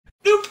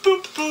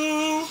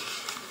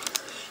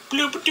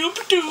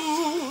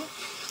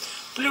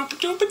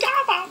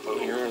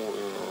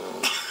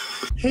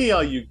Hey,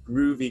 all you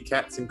groovy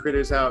cats and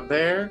critters out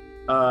there.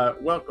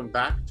 Welcome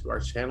back to our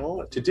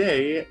channel.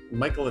 Today,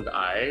 Michael and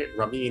I,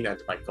 Rameen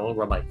and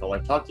Michael, are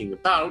talking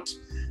about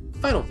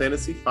Final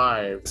Fantasy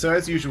V. So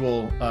as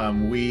usual,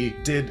 we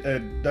did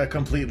a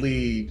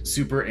completely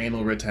super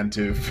anal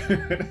retentive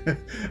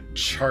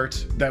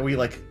chart that we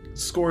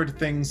scored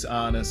things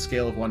on a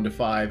scale of 1 to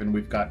 5, and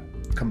we've got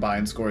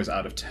combined scores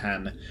out of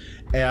 10,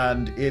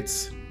 and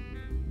it's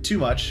too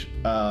much,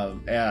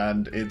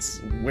 and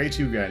it's way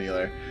too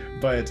granular.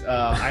 But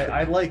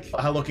I like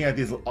how looking at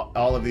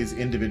all of these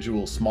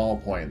individual small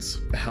points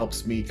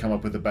helps me come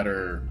up with a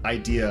better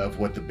idea of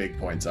what the big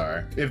points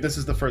are. If this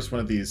is the first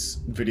one of these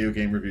video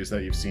game reviews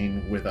that you've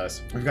seen with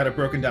us, we've got it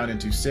broken down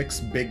into 6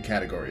 big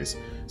categories: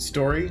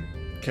 story,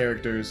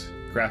 characters,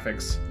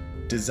 graphics,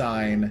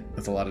 design,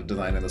 that's a lot of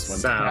design in this one,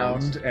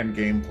 sound, and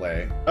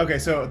gameplay. Okay,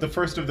 so the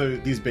first of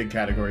these big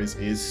categories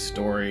is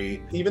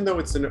story. Even though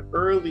it's an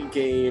early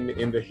game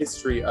in the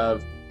history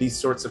of these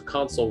sorts of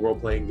console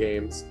role-playing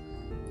games,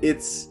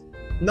 it's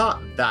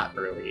not that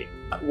early.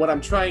 What I'm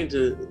trying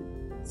to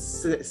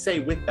say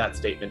with that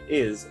statement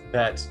is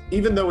that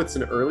even though it's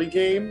an early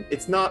game,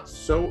 it's not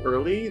so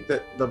early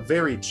that the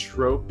very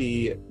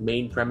tropey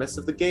main premise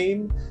of the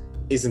game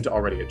isn't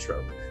already a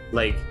trope.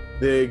 Like,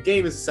 the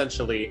game is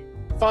essentially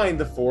find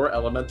the 4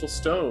 elemental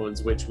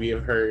stones, which we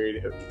have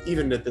heard,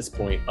 even at this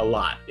point, a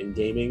lot in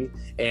gaming.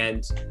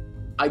 And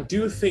I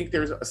do think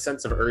there's a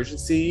sense of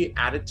urgency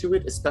added to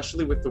it,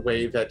 especially with the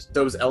way that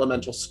those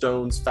elemental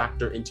stones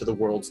factor into the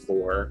world's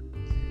lore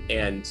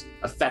and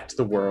affect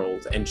the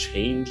world and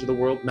change the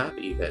world map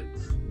even.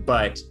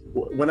 But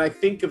when I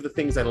think of the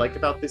things I like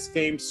about this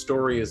game,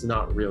 story is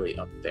not really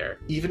up there.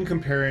 Even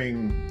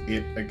comparing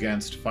it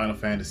against Final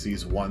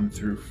Fantasies 1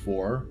 through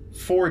 4,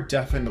 4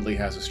 definitely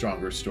has a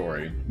stronger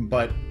story,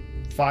 but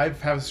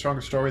 5 has a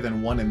stronger story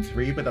than 1 and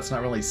 3, but that's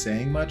not really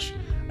saying much.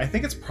 I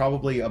think it's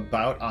probably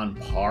about on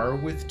par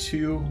with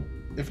 2,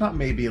 if not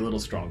maybe a little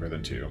stronger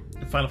than 2.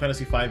 Final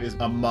Fantasy V is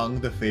among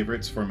the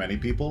favorites for many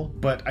people,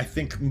 but I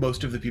think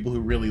most of the people who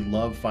really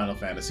love Final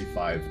Fantasy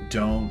V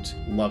don't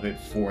love it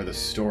for the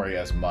story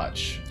as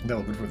much. They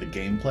love it for the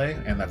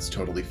gameplay, and that's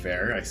totally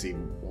fair. I see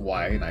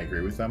why, and I agree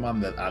with them on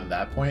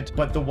that point.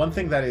 But the one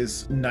thing that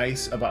is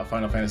nice about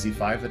Final Fantasy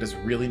V that is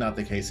really not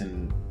the case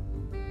in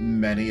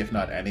many, if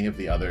not any of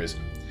the others,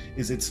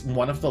 is it's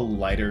one of the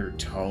lighter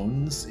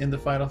tones in the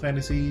Final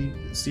Fantasy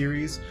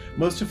series.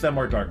 Most of them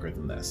are darker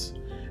than this.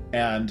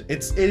 And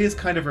it is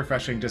kind of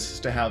refreshing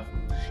just to have,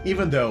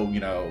 even though, you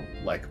know,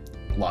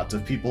 lots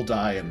of people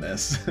die in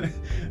this,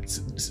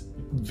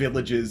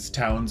 villages,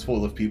 towns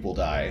full of people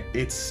die,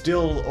 it's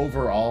still,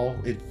 overall,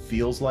 it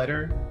feels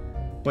lighter.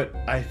 But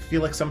I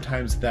feel like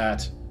sometimes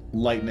that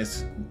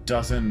lightness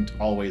doesn't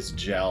always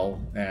gel,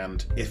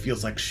 and it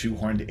feels like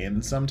shoehorned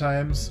in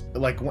sometimes.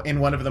 Like in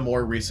one of the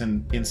more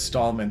recent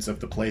installments of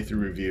the playthrough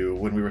review,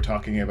 when we were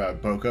talking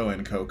about Boko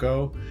and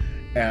Coco,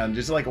 and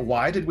just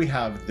why did we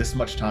have this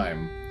much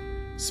time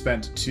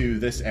spent to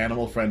this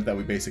animal friend that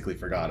we basically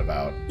forgot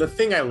about? The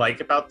thing I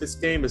like about this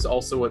game is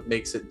also what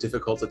makes it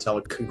difficult to tell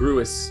a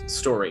congruous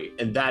story,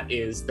 and that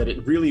is that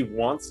it really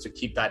wants to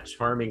keep that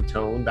charming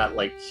tone, that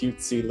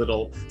cutesy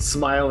little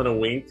smile and a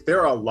wink. There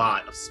are a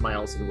lot of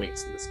smiles and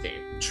winks in this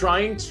game.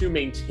 Trying to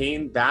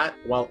maintain that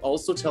while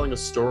also telling a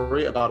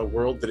story about a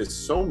world that is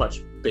so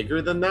much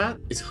bigger than that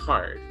is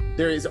hard.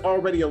 There is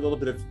already a little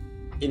bit of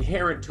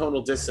inherent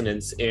tonal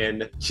dissonance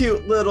in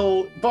cute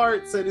little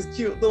Barts and his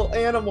cute little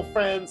animal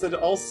friends, and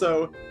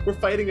also we're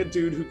fighting a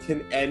dude who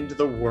can end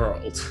the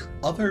world.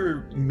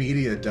 Other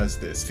media does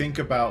this. Think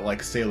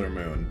about Sailor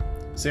Moon.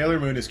 Sailor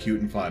Moon is cute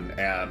and fun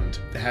and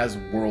has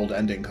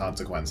world-ending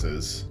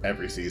consequences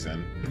every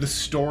season. The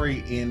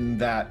story in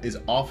that is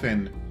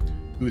often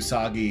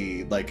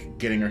Usagi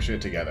getting her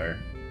shit together.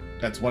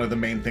 That's one of the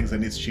main things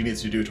that she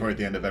needs to do toward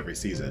the end of every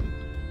season.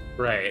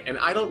 Right, and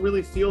I don't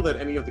really feel that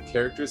any of the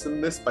characters in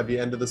this, by the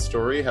end of the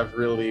story, have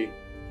really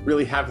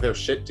have their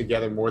shit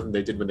together more than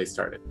they did when they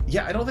started.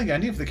 Yeah, I don't think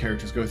any of the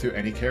characters go through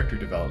any character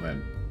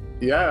development.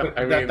 Yeah,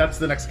 I mean, that's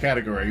the next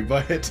category,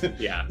 but...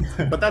 Yeah,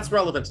 but that's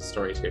relevant to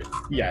story too.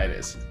 Yeah, it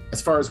is.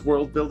 As far as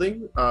world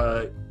building,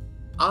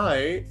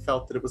 I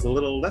felt that it was a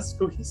little less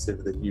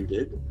cohesive than you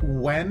did.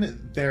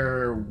 When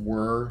there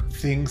were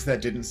things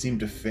that didn't seem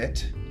to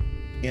fit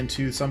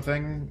into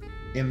something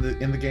in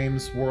the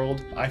game's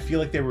world, I feel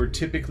like they were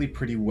typically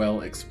pretty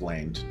well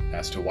explained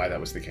as to why that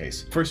was the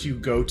case. First, you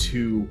go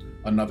to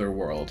another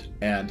world,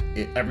 and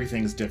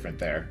everything's different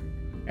there,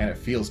 and it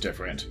feels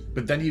different.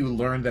 But then you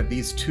learn that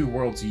these 2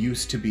 worlds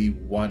used to be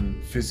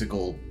one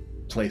physical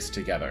place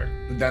together.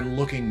 Then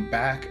looking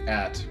back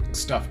at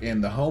stuff in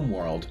the home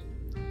world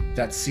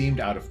that seemed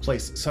out of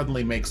place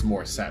suddenly makes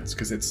more sense,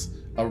 because it's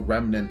a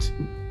remnant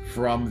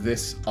from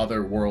this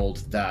other world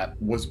that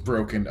was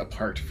broken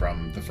apart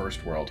from the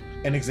first world.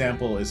 An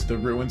example is the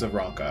ruins of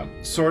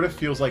Ronka. Sort of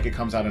feels like it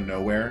comes out of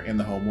nowhere in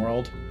the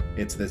homeworld.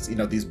 It's this,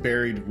 these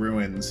buried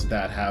ruins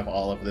that have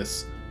all of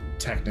this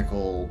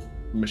technical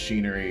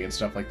machinery and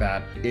stuff like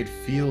that, it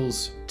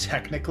feels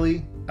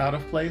technically out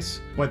of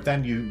place, but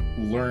then you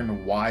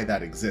learn why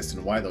that exists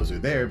and why those are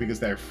there, because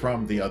they're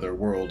from the other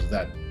world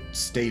that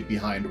stayed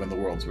behind when the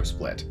worlds were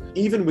split.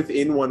 Even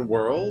within one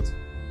world,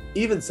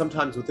 even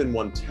sometimes within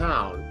one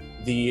town,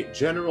 the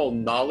general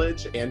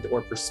knowledge and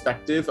or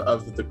perspective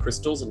of the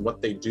crystals and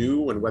what they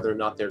do and whether or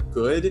not they're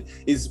good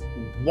is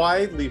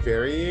widely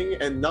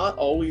varying, and not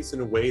always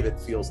in a way that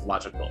feels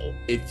logical.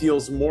 It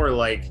feels more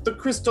like the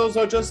crystals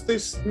are just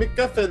this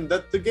MacGuffin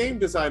that the game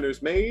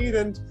designers made,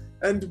 and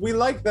we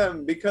like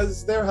them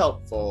because they're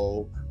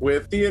helpful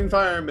with the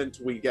environment,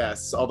 we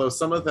guess. Although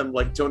some of them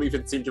like don't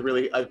even seem to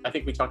really, I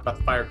think we talked about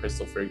the fire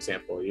crystal, for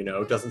example, you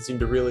know, doesn't seem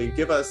to really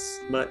give us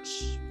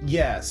much.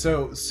 Yeah,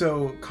 so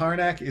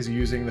Karnak is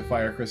using the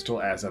fire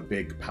crystal as a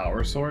big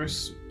power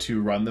source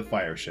to run the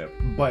fire ship,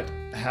 but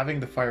having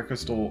the fire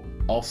crystal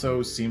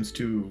also seems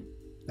to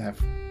have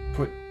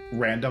put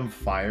random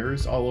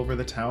fires all over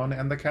the town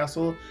and the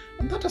castle,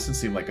 and that doesn't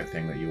seem like a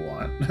thing that you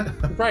want.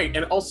 Right,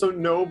 and also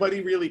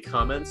nobody really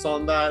comments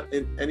on that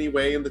in any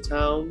way in the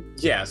town.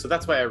 Yeah, so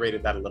that's why I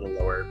rated that a little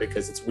lower,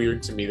 because it's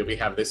weird to me that we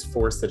have this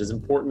force that is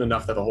important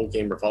enough that the whole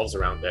game revolves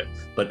around it,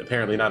 but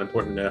apparently not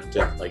important enough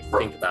to like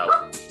think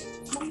about.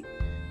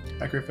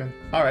 Hi, Griffin.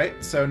 All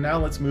right, so now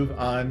let's move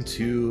on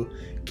to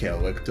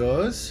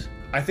characters.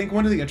 I think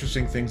one of the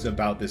interesting things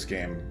about this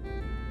game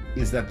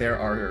is that there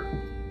are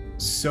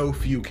so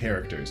few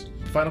characters.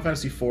 Final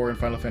Fantasy IV and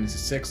Final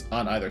Fantasy VI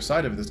on either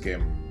side of this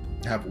game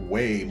have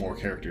way more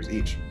characters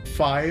each.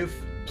 5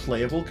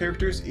 playable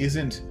characters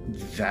isn't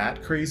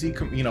that crazy.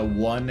 You know,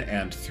 1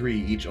 and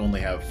 3 each only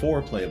have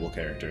 4 playable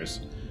characters.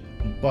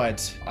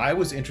 But I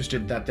was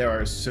interested that there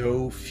are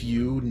so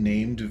few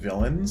named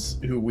villains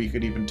who we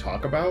could even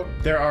talk about.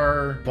 There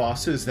are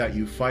bosses that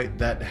you fight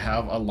that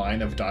have a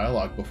line of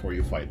dialogue before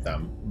you fight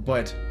them.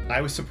 But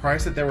I was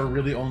surprised that there were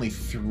really only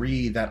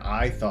 3 that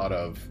I thought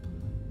of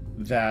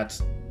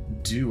that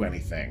do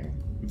anything,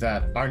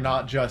 that are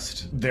not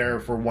just there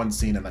for one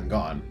scene and then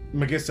gone.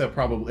 Magissa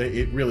probably,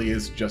 it really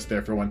is just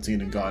there for one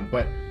scene and gone,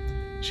 but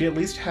she at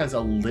least has a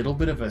little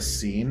bit of a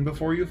scene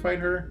before you fight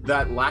her.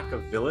 That lack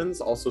of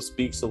villains also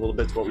speaks a little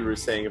bit to what we were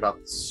saying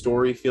about the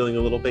story feeling a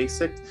little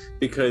basic,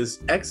 because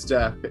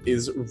Exdeath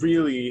is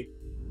really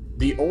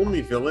the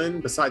only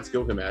villain besides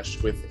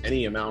Gilgamesh with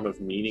any amount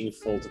of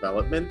meaningful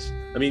development.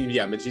 I mean,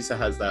 yeah, Magissa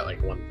has that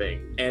like one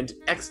thing, and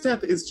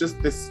Exdeath is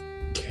just this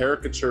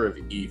caricature of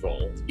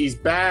evil. He's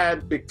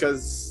bad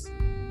because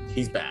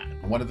he's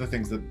bad. One of the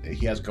things that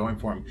he has going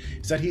for him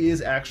is that he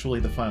is actually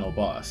the final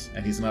boss,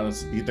 and he's not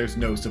there's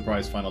no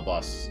surprise final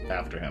boss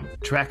after him.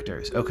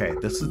 Tractors. Okay,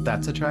 that's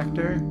a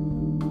tractor,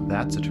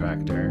 that's a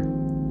tractor,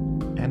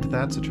 and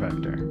that's a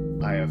tractor.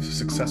 I have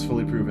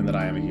successfully proven that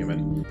I am a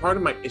human. Part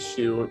of my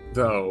issue,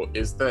 though,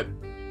 is that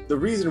the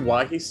reason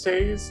why he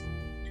stays,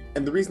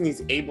 and the reason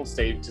he's able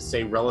to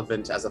stay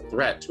relevant as a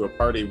threat to a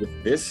party with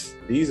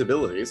these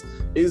abilities,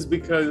 is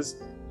because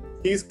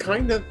he's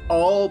kind of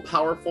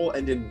all-powerful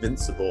and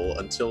invincible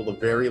until the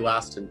very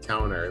last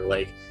encounter.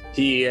 Like,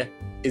 he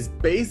is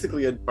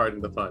basically, pardon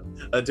the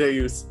pun, a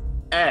deus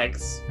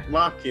ex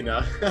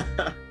machina.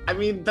 I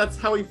mean, that's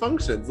how he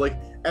functions. Like,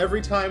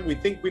 every time we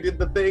think we did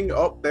the thing,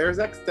 oh, there's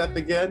Exdeath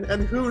again,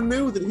 and who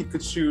knew that he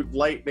could shoot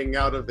lightning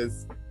out of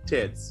his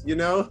tits, you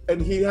know?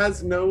 And he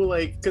has no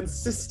like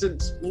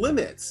consistent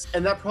limits,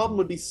 and that problem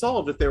would be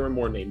solved if there were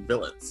more named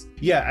villains.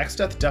 Yeah,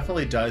 Exdeath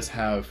definitely does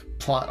have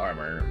plot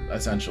armor,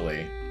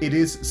 essentially. It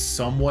is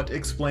somewhat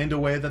explained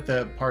away that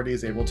the party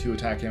is able to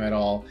attack him at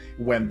all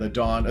when the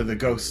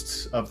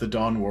ghosts of the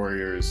Dawn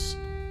Warriors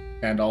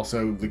and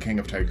also the King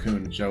of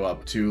Tycoon show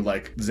up to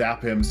like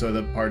zap him so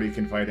the party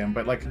can fight him.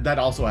 But like that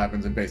also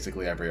happens in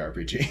basically every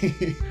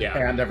RPG. Yeah.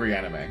 And every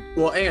anime.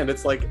 Well, and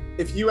it's like,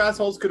 if you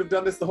assholes could have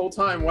done this the whole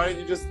time, why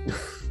didn't you just...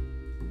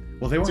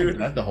 Well, they weren't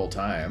dead the whole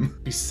time.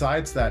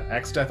 Besides that,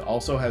 Exdeath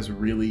also has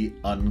really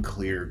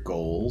unclear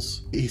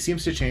goals. He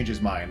seems to change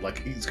his mind.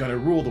 Like, he's going to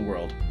rule the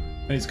world,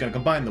 and he's going to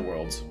combine the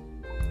worlds.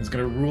 He's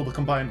going to rule the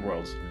combined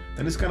worlds.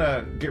 Then he's going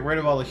to get rid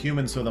of all the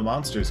humans so the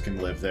monsters can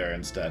live there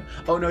instead.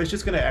 Oh no, he's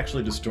just going to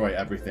actually destroy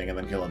everything and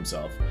then kill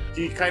himself.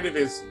 He kind of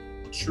is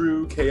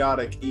true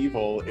chaotic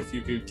evil if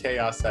you view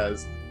chaos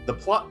as the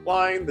plot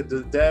line that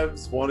the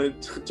devs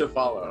wanted to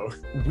follow.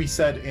 We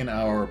said in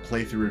our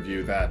playthrough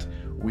review that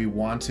we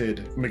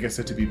wanted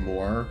Magissa to be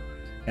more,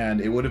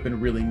 and it would have been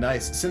really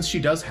nice, since she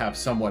does have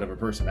somewhat of a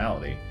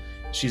personality.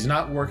 She's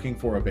not working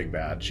for a big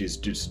bad. She's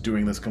just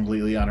doing this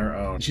completely on her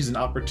own. She's an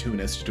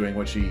opportunist doing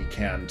what she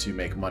can to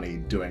make money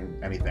doing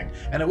anything.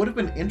 And it would have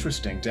been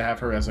interesting to have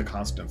her as a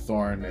constant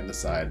thorn in the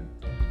side,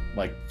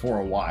 like,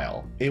 for a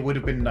while. It would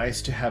have been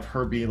nice to have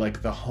her be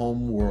like the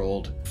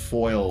homeworld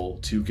foil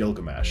to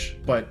Gilgamesh.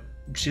 But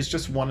she's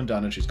just one and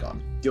done and she's gone.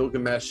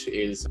 Gilgamesh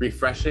is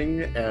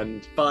refreshing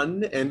and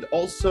fun and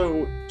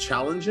also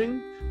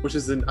challenging, which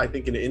is, I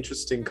think, an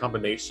interesting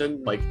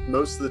combination. Like,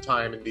 most of the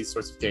time in these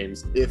sorts of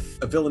games,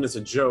 if a villain is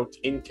a joke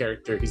in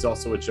character, he's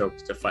also a joke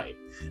to fight.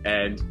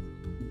 And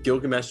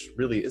Gilgamesh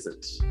really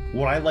isn't.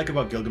 What I like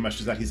about Gilgamesh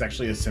is that he's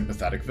actually a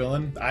sympathetic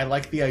villain. I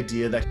like the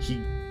idea that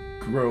he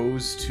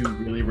grows to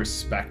really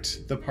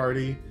respect the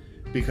party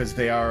because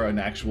they are an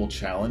actual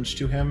challenge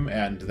to him,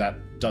 and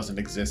that doesn't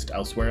exist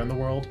elsewhere in the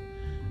world.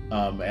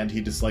 And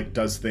he just like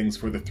does things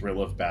for the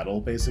thrill of battle,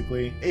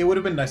 basically. It would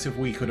have been nice if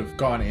we could have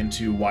gone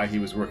into why he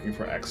was working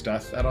for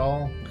X-Death at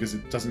all, because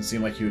it doesn't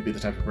seem like he would be the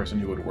type of person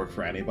who would work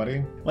for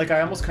anybody. Like,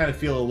 I almost kind of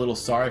feel a little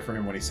sorry for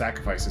him when he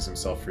sacrifices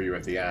himself for you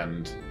at the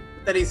end.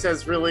 Then he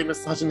says really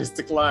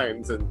misogynistic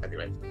lines, and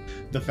anyway.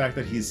 The fact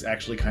that he's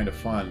actually kind of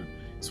fun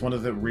is one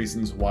of the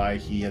reasons why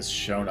he has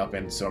shown up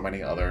in so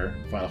many other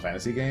Final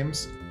Fantasy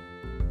games.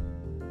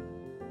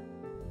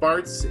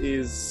 Bartz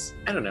is,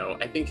 I don't know,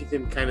 I think of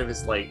him kind of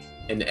as like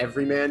an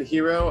everyman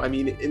hero. I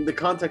mean, in the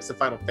context of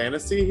Final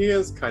Fantasy, he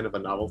is kind of a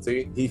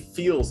novelty. He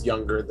feels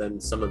younger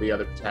than some of the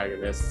other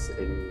protagonists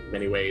in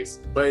many ways,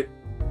 but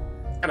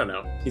I don't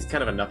know. He's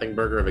kind of a nothing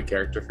burger of a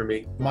character for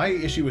me. My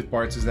issue with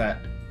Bartz is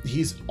that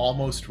he's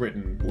almost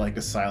written like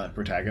a silent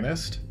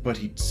protagonist, but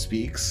he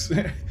speaks.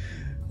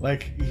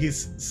 Like,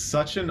 he's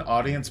such an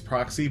audience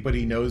proxy, but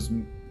he knows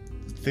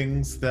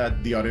things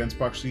that the audience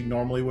proxy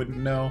normally wouldn't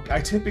know.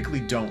 I typically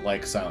don't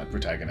like silent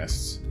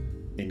protagonists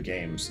in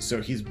games,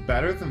 so he's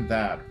better than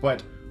that,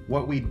 but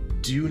what we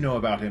do know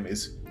about him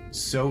is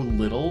so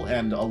little,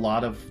 and a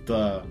lot of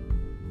the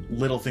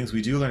little things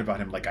we do learn about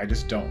him, like, I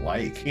just don't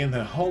like. In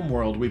the home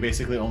world, we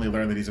basically only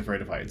learn that he's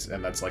afraid of heights,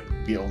 and that's like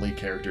the only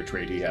character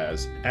trait he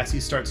has. As he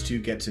starts to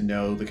get to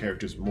know the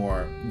characters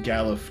more,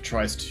 Galuf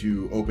tries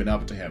to open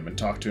up to him and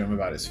talk to him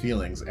about his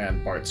feelings,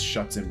 and Bartz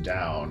shuts him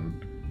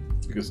down.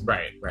 Because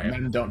right.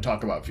 men don't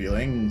talk about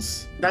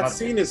feelings. That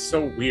scene is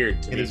so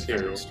weird to me, It is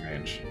very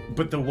strange.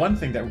 But the one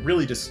thing that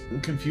really just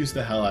confused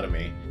the hell out of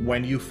me,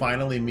 when you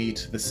finally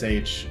meet the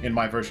sage, in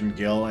my version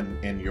Gil,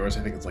 and in yours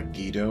I think it's like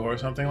Guido or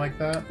something like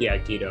that. Yeah,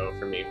 Guido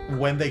for me.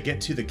 When they get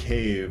to the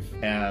cave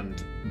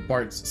and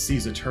Bartz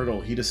sees a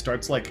turtle, he just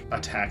starts like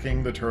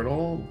attacking the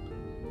turtle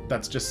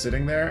that's just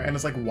sitting there, and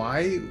it's like,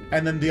 why?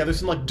 And then the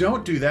others are like,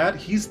 don't do that,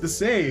 he's the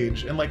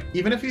sage. And like,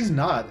 even if he's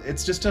not,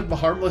 it's just a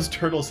harmless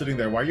turtle sitting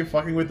there. Why are you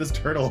fucking with this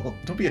turtle?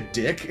 Don't be a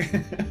dick.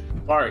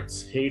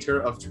 Bartz, hater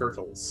of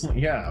turtles.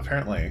 Yeah,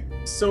 apparently.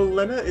 So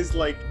Lena is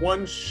like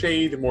one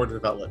shade more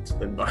developed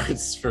than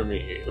Bartz for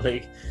me.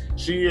 Like,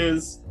 she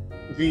is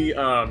the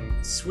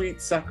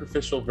sweet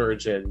sacrificial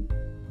virgin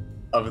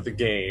of the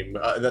game.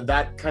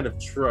 That kind of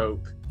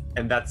trope,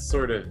 and that's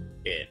sort of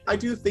it. I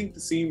do think the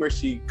scene where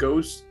she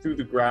goes through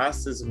the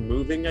grass is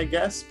moving, I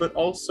guess, but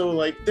also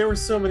like there were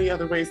so many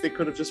other ways they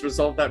could have just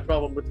resolved that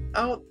problem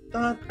without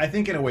that. I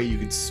think in a way you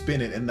could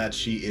spin it in that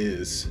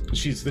she's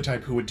the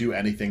type who would do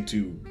anything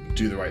to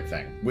do the right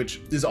thing,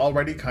 which is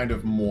already kind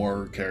of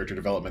more character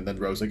development than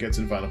Rosa gets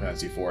in Final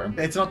Fantasy IV.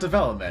 It's not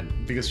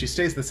development, because she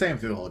stays the same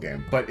through the whole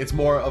game, but it's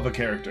more of a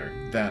character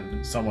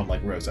than someone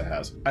like Rosa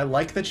has. I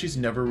like that she's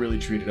never really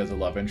treated as a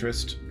love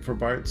interest for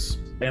Bartz.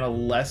 In a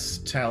less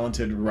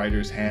talented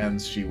writer's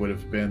hands, she would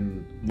have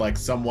been like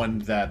someone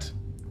that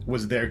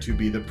was there to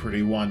be the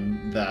pretty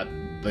one that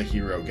the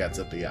hero gets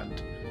at the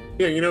end.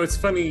 Yeah, you know, it's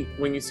funny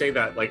when you say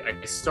that. Like,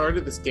 I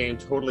started this game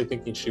totally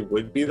thinking she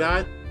would be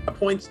that. A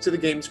point to the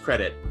game's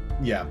credit.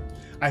 Yeah.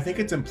 I think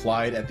it's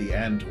implied at the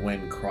end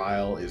when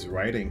Kryl is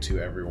writing to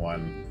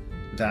everyone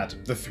that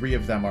the three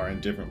of them are in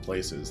different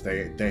places.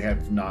 They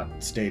have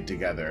not stayed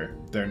together.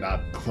 They're not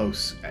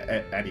close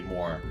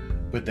anymore,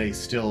 but they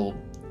still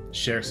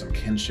share some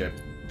kinship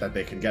that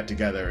they can get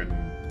together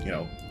and, you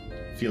know,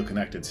 feel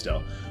connected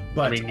still.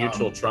 But I mean,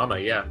 mutual trauma,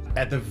 yeah.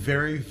 At the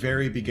very,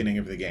 very beginning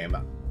of the game,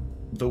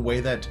 the way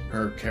that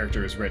her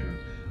character is written,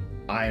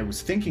 I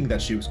was thinking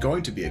that she was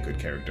going to be a good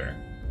character.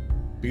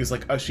 Because,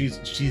 like, she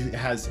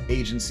has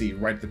agency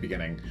right at the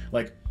beginning.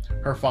 Like,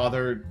 her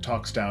father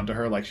talks down to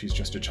her like she's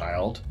just a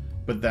child,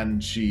 but then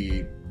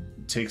she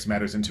takes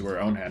matters into her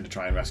own hand to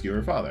try and rescue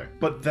her father.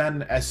 But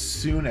then, as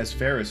soon as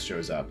Ferris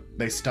shows up,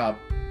 they stop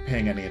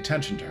paying any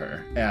attention to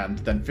her. And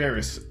then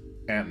Ferris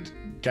and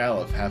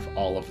Galuf have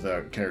all of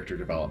the character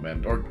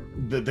development, or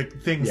the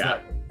things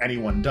that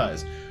anyone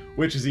does.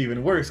 Which is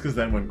even worse, because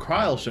then when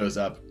Kryl shows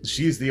up,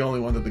 she's the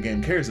only one that the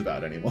game cares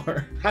about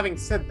anymore. Having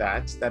said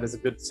that, that is a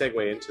good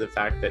segue into the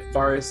fact that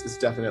Faris is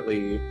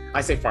definitely...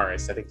 I say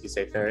Faris, I think you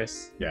say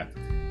Ferris. Yeah.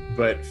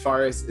 But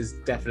Faris is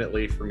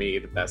definitely, for me,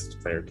 the best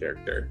player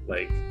character.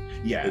 Like,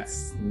 yeah,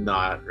 it's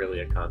not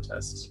really a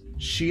contest.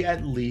 She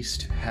at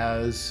least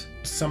has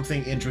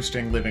something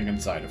interesting living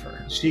inside of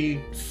her. She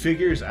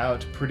figures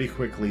out pretty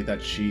quickly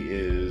that she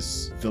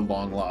is the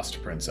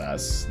long-lost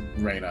princess,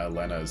 Reyna,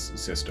 Lena's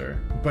sister.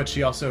 But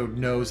she also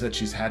knows that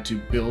she's had to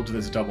build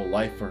this double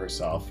life for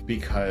herself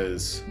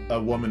because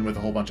a woman with a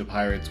whole bunch of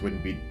pirates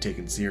wouldn't be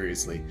taken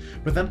seriously.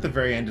 But then at the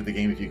very end of the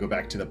game, if you go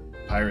back to the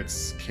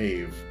pirates'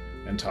 cave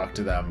and talk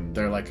to them,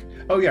 they're like,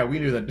 oh yeah, we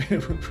knew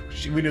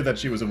that we knew that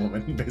she was a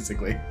woman,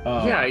 basically.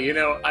 Yeah, you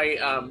know,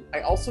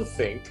 I also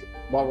think,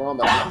 while we're on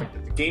that topic,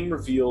 that the game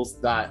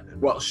reveals that,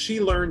 well, she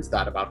learns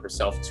that about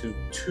herself too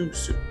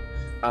soon.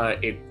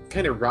 It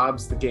kind of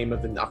robs the game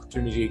of an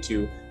opportunity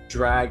to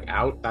drag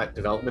out that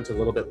development a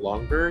little bit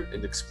longer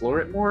and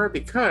explore it more,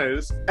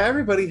 because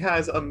everybody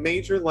has a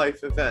major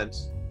life event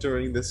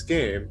during this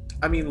game.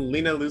 I mean,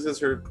 Lena loses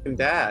her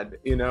dad,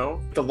 you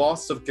know? The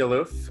loss of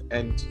Galuf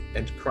and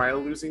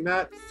Cryo losing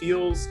that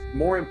feels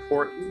more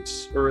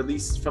important, or at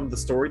least from the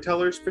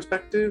storyteller's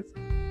perspective,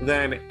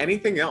 than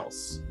anything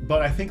else.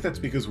 But I think that's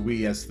because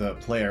we as the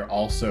player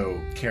also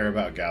care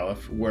about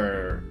Galuf,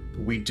 where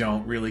we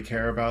don't really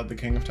care about the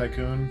King of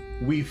Tycoon.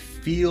 We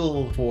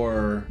feel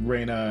for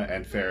Reyna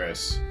and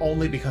Ferris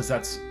only because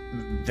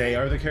they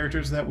are the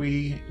characters that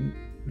we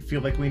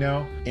feel like we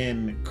know.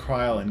 In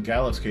Kryle and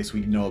Galuf's case,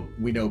 we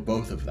know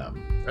both of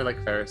them. I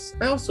like Ferris.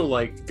 I also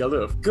like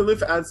Galuf.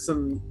 Galuf adds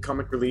some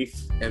comic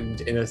relief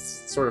and in a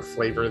sort of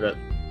flavor that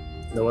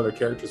no other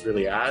characters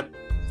really add.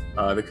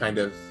 The kind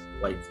of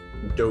like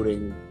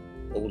doting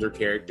older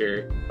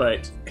character,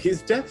 but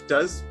his death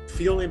does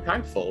feel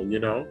impactful, you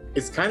know?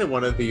 It's kind of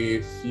one of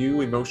the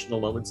few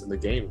emotional moments in the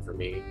game for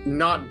me.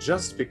 Not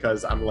just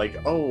because I'm like,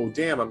 oh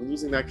damn, I'm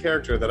losing that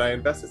character that I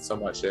invested so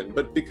much in,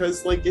 but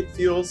because like it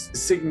feels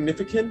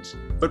significant.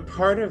 But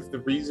part of the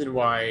reason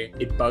why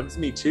it bugs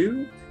me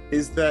too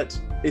is that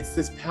it's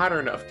this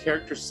pattern of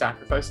characters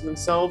sacrificing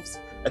themselves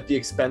at the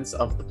expense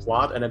of the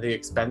plot and at the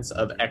expense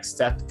of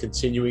Exdeath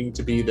continuing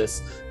to be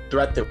this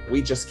threat that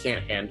we just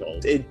can't handle.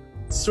 It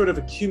sort of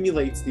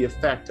accumulates the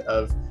effect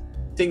of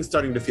things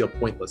starting to feel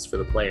pointless for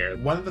the player.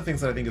 One of the things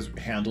that I think is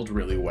handled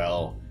really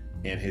well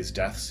in his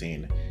death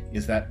scene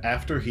is that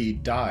after he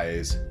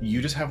dies,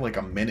 you just have like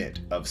a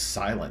minute of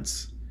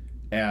silence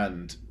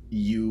and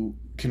you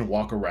can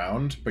walk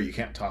around, but you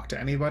can't talk to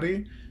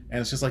anybody. And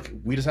it's just like,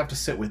 we just have to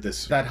sit with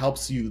this. That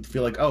helps you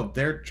feel like, oh,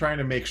 they're trying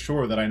to make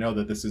sure that I know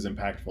that this is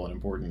impactful and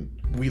important.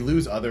 We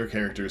lose other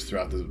characters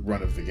throughout the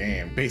run of the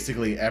game.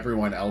 Basically,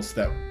 everyone else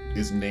that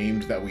is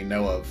named that we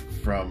know of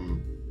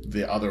from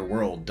the other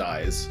world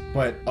dies.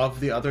 But of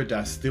the other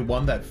deaths, the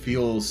one that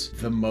feels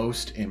the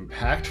most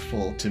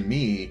impactful to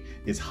me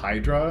is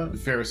Hydra,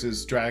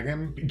 Ferris's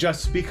dragon,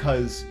 just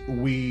because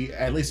we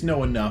at least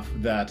know enough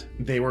that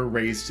they were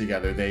raised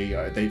together.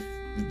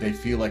 They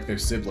feel like they're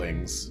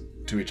siblings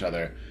to each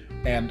other.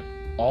 And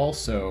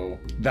also,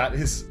 that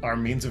is our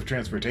means of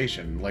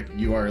transportation. Like,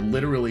 you are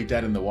literally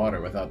dead in the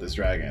water without this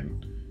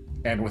dragon.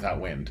 And without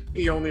wind.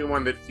 The only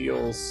one that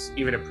feels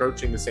even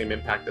approaching the same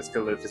impact as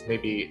Galuf is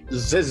maybe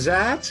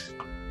Shajat?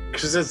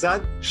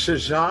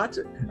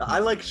 Shajat? I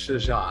like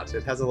Shajat.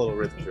 It has a little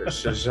rhythm to it.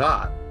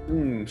 Shajat.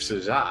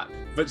 Shajat.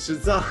 But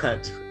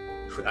Shajat,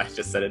 I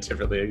just said it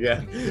differently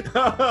again.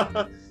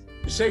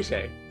 Shay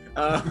Shay.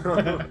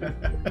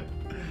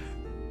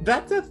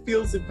 That death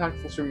feels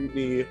impactful to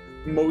me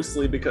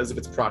mostly because of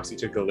its proxy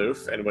to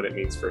Galuf and what it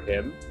means for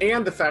him.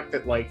 And the fact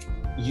that, like,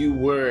 you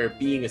were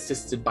being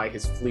assisted by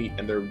his fleet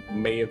and there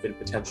may have been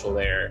potential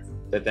there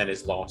that then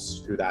is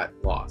lost through that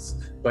loss.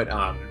 But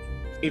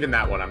even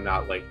that one I'm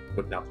not like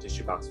whipping out the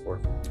tissue box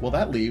for. Well,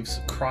 that leaves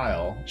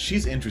Kryle.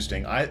 She's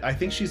interesting. I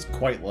think she's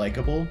quite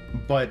likable,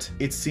 but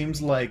it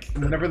seems like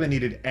whenever they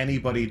needed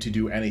anybody to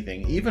do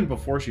anything, even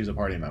before she's a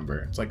party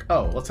member, it's like,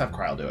 oh, let's have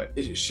Kryle do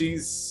it.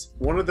 She's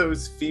one of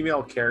those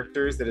female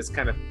characters that is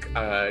kind of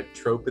a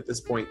trope at this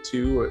point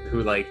too,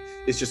 who like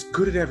is just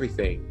good at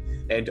everything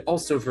and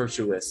also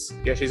virtuous.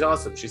 Yeah, she's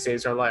awesome. She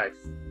saves our life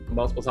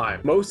multiple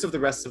times. Most of the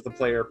rest of the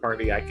player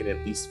party I can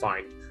at least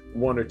find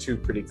one or two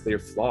pretty clear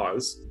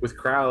flaws. With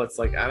Kryle, it's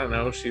like, I don't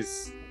know,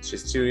 she's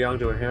too young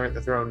to inherit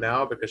the throne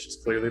now because she's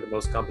clearly the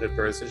most competent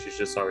person. She's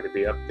just already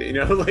be up there, you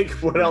know, like,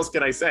 what else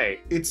can I say?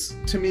 It's,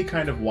 to me,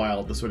 kind of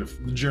wild, the sort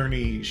of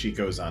journey she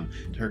goes on.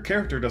 Her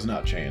character does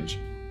not change,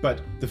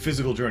 but the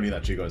physical journey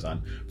that she goes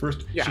on.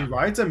 First, She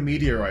rides a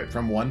meteorite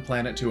from one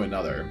planet to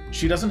another.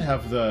 She doesn't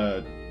have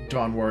the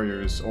Dawn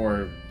Warriors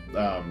or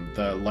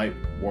the Light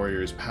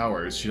Warriors'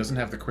 powers. She doesn't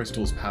have the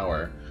crystal's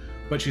power.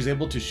 But she's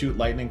able to shoot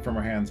lightning from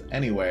her hands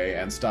anyway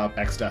and stop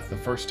Exdeath the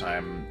first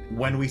time.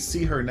 When we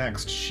see her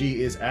next,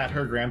 she is at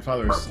her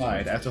grandfather's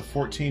side as a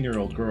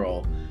 14-year-old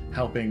girl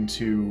helping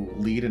to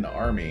lead an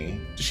army.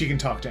 She can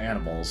talk to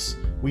animals.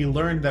 We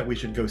learned that we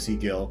should go see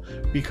Gil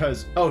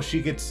because, oh,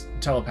 she gets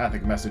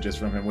telepathic messages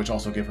from him, which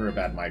also give her a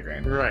bad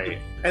migraine. Right.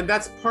 And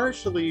that's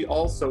partially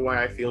also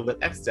why I feel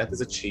that Exdeath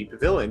is a cheap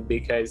villain,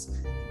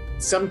 because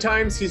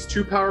sometimes he's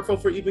too powerful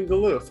for even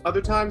Galuf. Other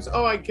times,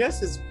 oh, I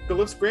guess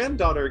Galuf's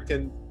granddaughter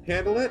can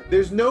handle it.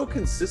 There's no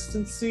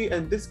consistency,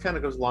 and this kind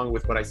of goes along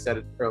with what I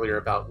said earlier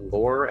about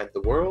lore and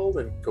the world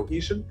and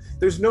cohesion.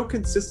 There's no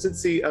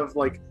consistency of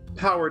like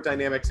power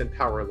dynamics and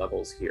power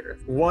levels here.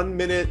 1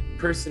 minute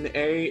person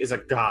A is a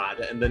god,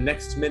 and the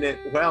next minute,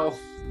 well,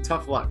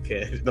 tough luck,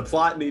 kid. The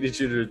plot needed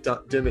you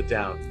to dim it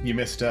down. You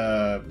missed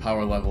a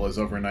power level is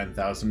over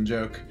 9,000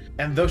 joke.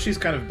 And though she's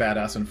kind of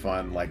badass and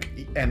fun,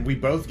 like, and we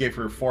both gave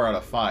her 4 out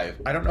of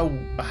 5, I don't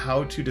know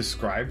how to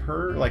describe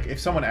her. Like, if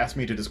someone asked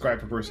me to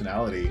describe her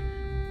personality,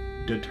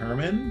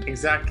 determined.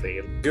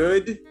 Exactly.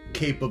 Good.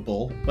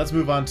 Capable. Let's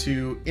move on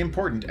to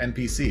important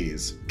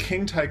NPCs.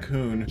 King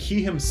Tycoon,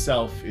 he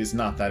himself is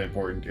not that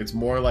important. It's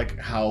more like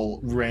how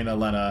Reyna,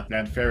 Lena,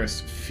 and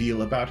Ferris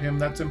feel about him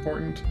that's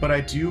important. But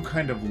I do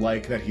kind of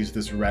like that he's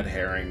this red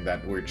herring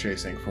that we're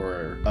chasing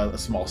for a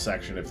small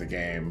section of the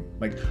game.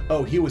 Like,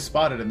 oh, he was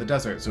spotted in the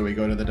desert, so we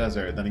go to the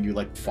desert. Then you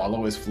like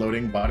follow his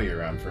floating body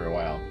around for a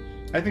while.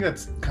 I think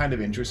that's kind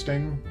of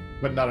interesting,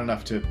 but not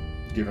enough to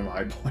give him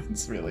high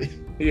points, really.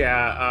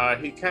 Yeah,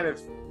 he kind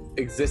of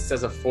exists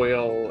as a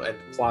foil and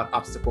plot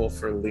obstacle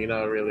for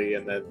Lena, really,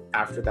 and then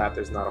after that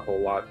there's not a whole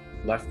lot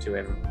left to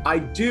him. I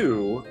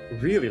do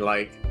really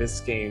like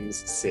this game's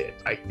Cid.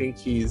 I think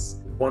he's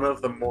one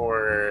of the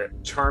more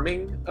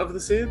charming of the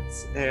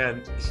Cids,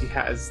 and he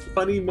has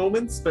funny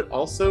moments, but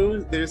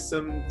also there's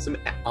some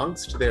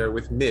angst there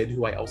with Mid,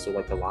 who I also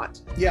like a lot.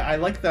 Yeah, I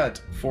like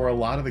that for a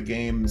lot of the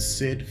game,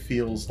 Cid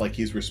feels like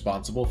he's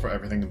responsible for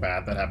everything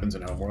bad that happens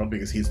in Homeworld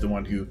because he's the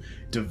one who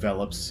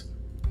develops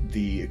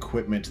the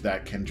equipment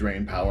that can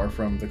drain power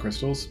from the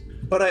crystals.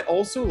 But I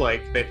also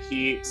like that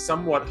he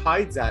somewhat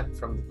hides that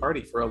from the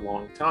party for a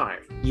long time.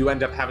 You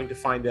end up having to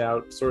find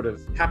out sort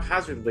of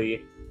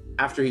haphazardly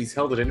after he's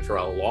held it in for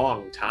a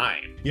long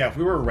time. Yeah, if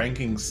we were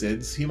ranking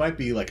Cids, he might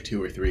be like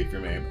 2 or 3 for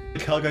me.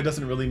 Helga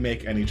doesn't really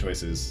make any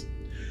choices.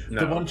 No.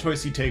 The one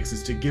choice he takes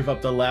is to give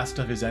up the last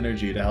of his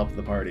energy to help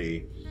the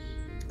party.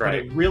 Right. But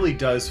it really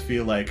does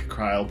feel like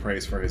Kryl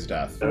prays for his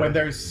death. When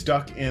they're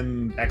stuck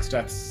in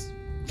Exdeath's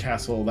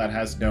castle that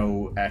has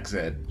no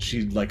exit,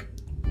 she like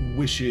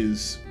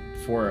wishes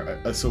for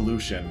a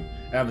solution,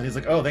 and he's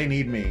like, oh, they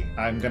need me,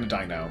 I'm gonna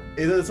die now.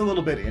 It is a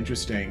little bit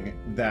interesting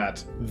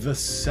that the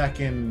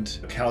second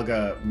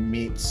Helga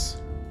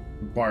meets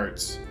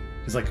Bart,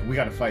 he's like, we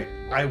gotta fight.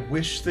 I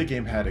wish the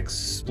game had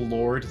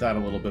explored that a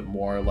little bit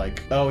more,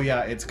 like, oh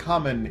yeah, it's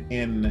common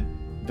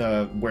in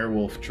the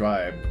werewolf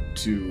tribe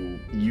to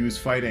use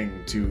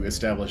fighting to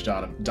establish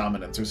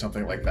dominance or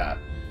something like that.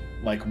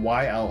 Like,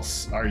 why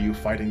else are you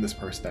fighting this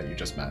person that you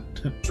just met?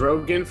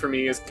 Drogon, for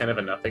me, is kind of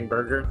a nothing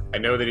burger. I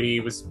know that he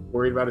was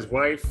worried about his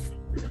wife.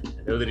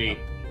 I know that he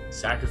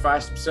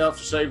sacrificed himself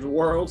to save the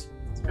world.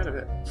 That's kind of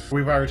it.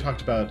 We've already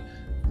talked about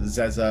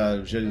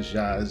Zeza,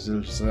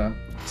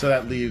 so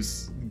that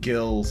leaves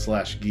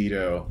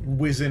Gil/Guido,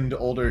 wizened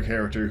older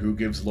character who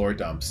gives lore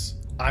dumps.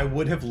 I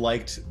would have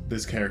liked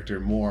this character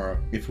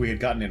more if we had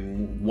gotten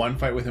in one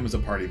fight with him as a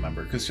party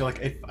member, because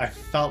I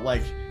felt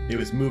like it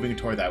was moving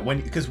toward that.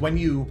 Because when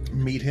you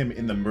meet him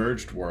in the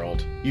merged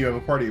world, you have a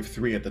party of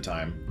 3 at the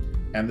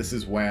time, and this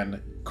is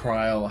when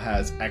Kryl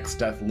has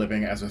Exdeath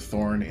living as a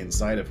thorn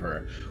inside of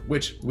her,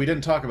 which we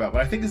didn't talk about,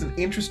 but I think is an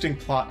interesting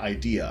plot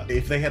idea.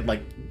 If they had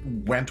like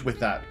went with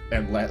that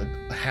and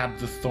had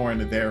the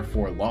thorn there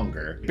for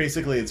longer.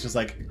 Basically, it's just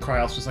like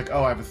Kryl's just like,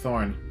 oh, I have a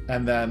thorn,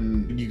 and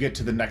then you get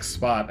to the next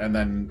spot, and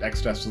then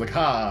Exdeath's just like,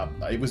 ha,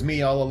 it was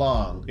me all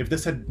along. If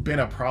this had been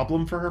a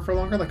problem for her for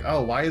longer, like,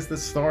 oh, why is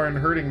this thorn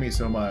hurting me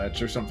so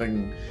much, or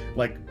something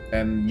like,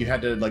 and you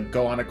had to like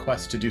go on a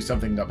quest to do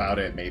something about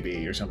it,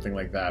 maybe, or something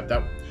like that.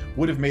 That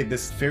would have made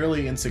this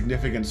fairly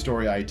insignificant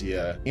story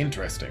idea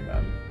interesting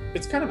then.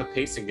 It's kind of a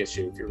pacing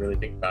issue if you really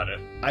think about it.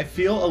 I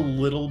feel a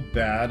little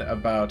bad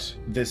about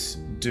this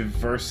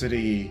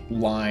diversity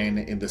line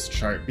in this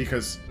chart,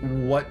 because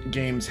what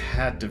games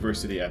had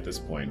diversity at this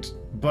point?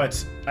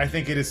 But I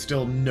think it is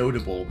still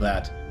notable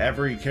that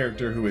every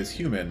character who is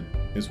human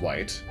is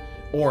white,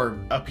 or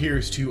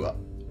appears to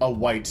a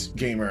white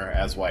gamer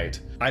as white.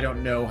 I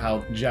don't know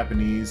how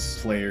Japanese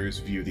players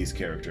view these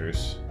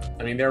characters.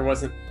 I mean, there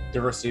wasn't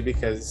diversity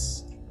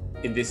because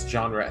in this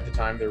genre at the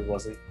time there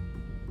wasn't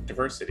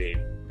diversity,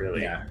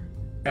 really.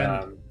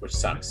 Yeah. Which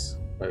sucks.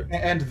 But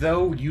And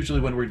though usually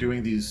when we're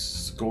doing these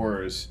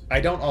scores, I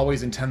don't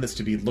always intend this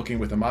to be looking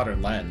with a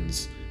modern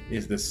lens.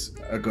 Is this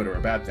a good or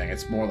a bad thing?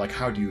 It's more like,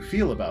 how do you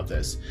feel about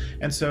this?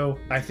 And so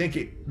I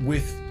think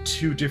with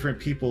 2 different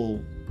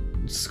people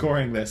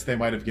scoring this, they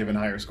might have given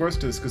higher scores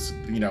to this because,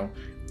 you know,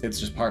 it's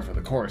just par for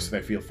the course.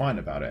 They feel fine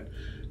about it.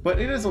 But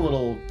it is a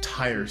little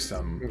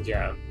tiresome.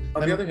 Yeah.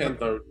 On the other hand,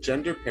 though,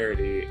 gender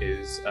parity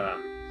is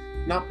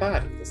not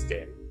bad in this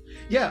game.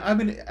 Yeah, I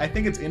mean, I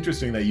think it's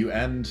interesting that you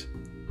end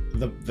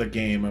the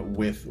game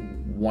with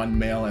 1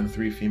 male and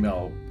 3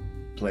 female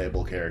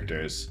playable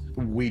characters.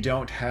 We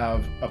don't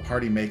have a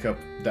party makeup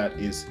that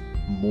is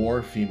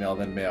more female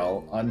than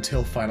male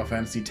until Final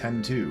Fantasy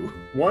X-2.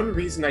 One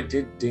reason I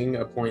did ding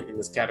a point in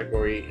this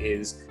category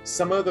is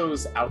some of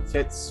those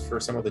outfits for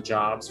some of the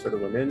jobs for the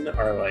women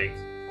are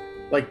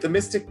like the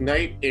Mystic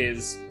Knight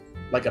is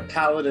like a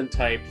paladin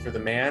type for the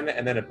man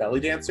and then a belly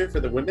dancer for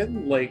the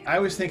women. Like, I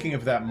was thinking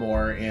of that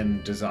more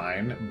in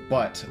design,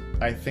 but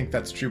I think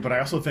that's true. But I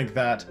also think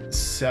that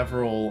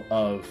several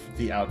of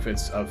the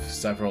outfits of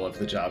several of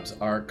the jobs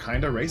are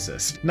kind of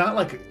racist. Not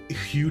like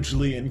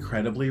hugely,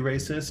 incredibly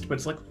racist, but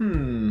it's like,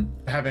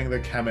 having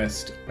the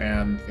chemist,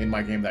 and in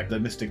my game that the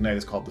Mystic Knight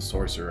is called the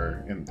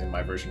sorcerer in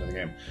my version of the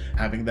game,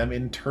 having them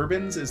in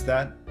turbans, is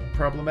that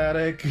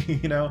problematic?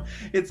 You know,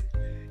 it's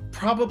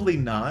probably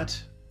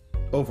not.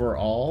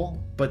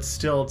 overall, but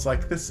still, it's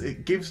like this.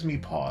 It gives me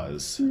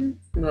pause.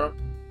 No,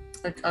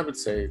 I would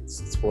say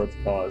it's worth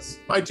pause.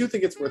 I do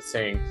think it's worth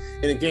saying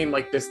in a game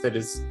like this that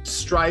is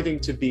striving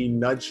to be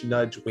nudge,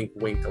 nudge, wink,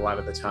 wink a lot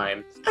of the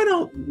time, I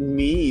don't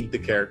need the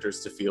characters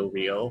to feel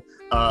real,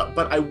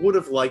 but I would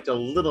have liked a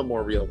little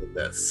more real than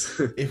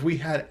this. If we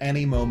had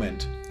any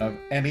moment of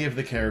any of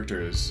the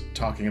characters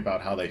talking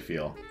about how they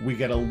feel, we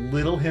get a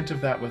little hint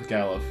of that with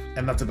Galuf,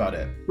 and that's about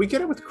it. We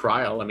get it with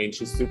Kryl. I mean,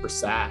 she's super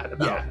sad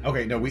about Yeah,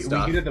 okay, no, we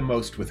get it the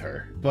most with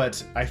her.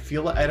 But I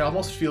feel it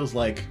almost feels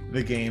like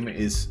the game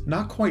is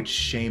not quite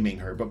shaming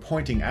her, but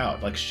pointing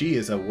out, like, she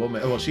is a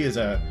woman, well, she is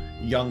a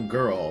young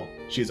girl.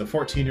 She's a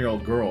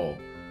 14-year-old girl.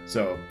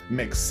 So it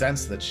makes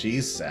sense that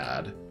she's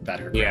sad that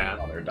her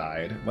grandfather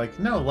died. Like,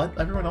 no, let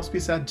everyone else be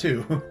sad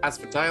too. As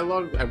for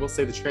dialogue, I will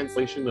say the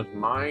translation of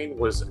mine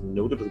was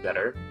notably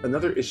better.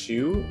 Another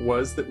issue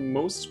was that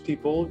most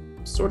people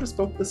sort of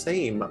spoke the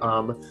same,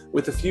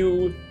 with a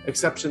few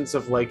exceptions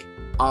of like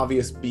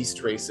obvious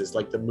beast races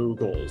like the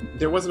Mughals.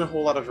 There wasn't a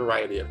whole lot of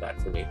variety of that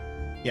for me.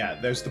 Yeah,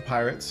 there's the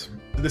pirates.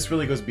 This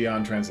really goes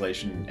beyond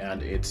translation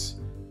and it's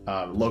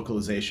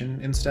localization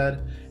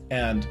instead.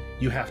 And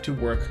you have to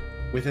work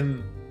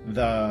within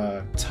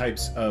the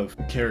types of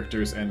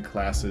characters and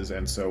classes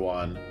and so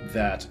on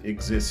that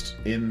exist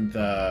in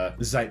the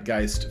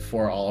zeitgeist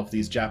for all of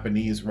these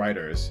Japanese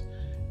writers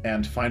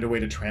and find a way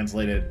to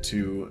translate it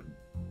to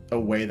a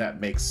way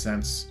that makes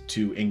sense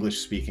to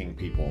English-speaking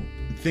people.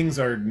 Things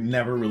are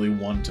never really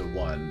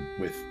one-to-one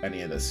with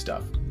any of this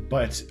stuff,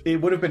 but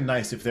it would have been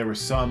nice if there was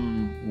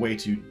some way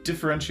to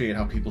differentiate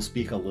how people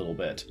speak a little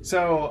bit.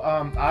 So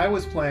I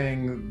was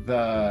playing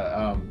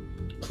the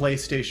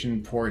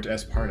PlayStation port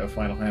as part of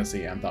Final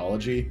Fantasy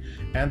Anthology,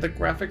 and the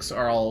graphics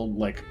are all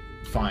like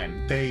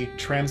fine. They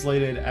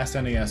translated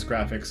SNES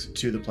graphics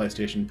to the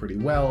PlayStation pretty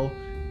well,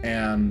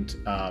 and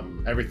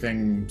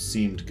everything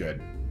seemed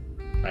good.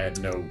 I had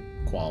no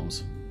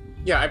qualms.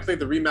 Yeah, I played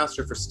the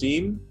remaster for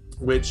Steam,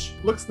 which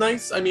looks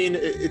nice. I mean,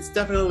 it's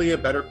definitely a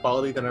better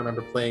quality than I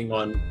remember playing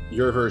on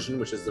your version,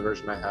 which is the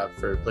version I have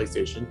for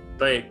PlayStation.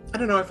 But I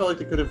don't know, I felt like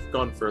they could have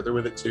gone further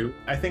with it too.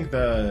 I think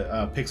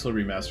the Pixel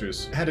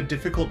remasters had a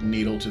difficult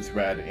needle to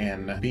thread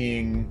in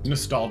being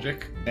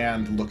nostalgic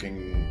and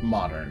looking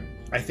modern.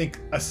 I think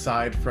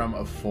aside from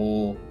a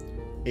full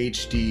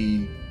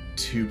HD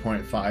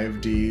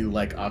 2.5D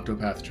like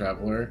Octopath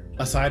Traveler,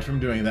 aside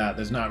from doing that,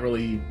 there's not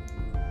really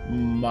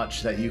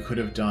much that you could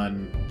have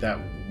done that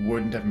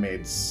wouldn't have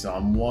made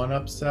someone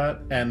upset,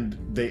 and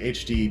the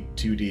HD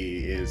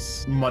 2D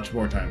is much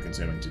more time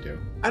consuming to do.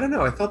 I don't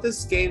know, I thought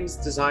this game's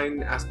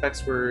design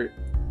aspects were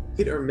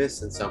hit or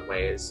miss in some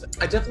ways.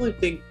 I definitely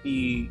think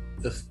the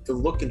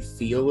look and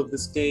feel of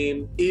this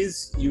game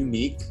is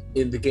unique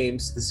in the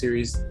games, the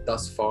series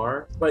thus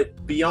far,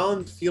 but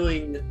beyond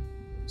feeling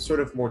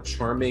sort of more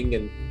charming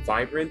and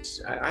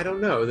vibrant, I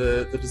don't know,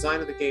 the design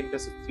of the game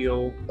doesn't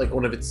feel like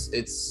one of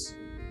its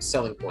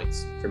selling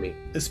points for me.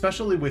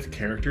 Especially with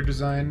character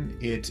design,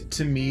 it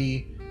to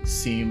me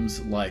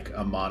seems like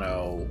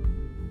Amano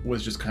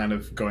was just kind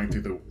of going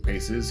through the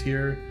paces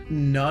here.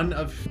 None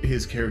of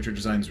his character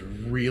designs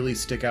really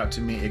stick out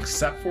to me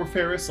except for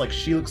Ferris. Like,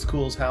 she looks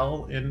cool as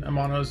hell in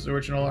Amano's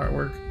original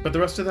artwork, but the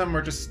rest of them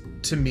are just,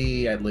 to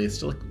me at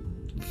least, like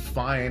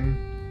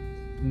fine.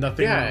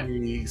 Nothing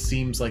really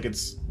seems like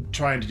it's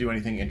trying to do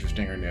anything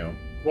interesting or new.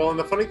 Well, and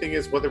the funny thing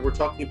is, whether we're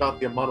talking about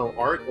the Amano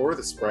art or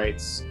the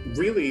sprites,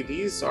 really,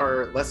 these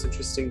are less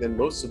interesting than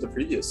most of the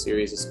previous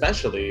series,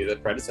 especially the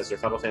predecessor,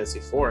 Final Fantasy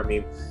IV. I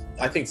mean,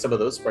 I think some of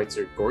those sprites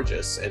are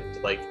gorgeous,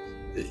 and, like,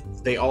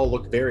 they all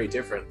look very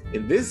different.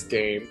 In this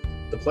game,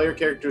 the player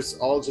characters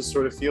all just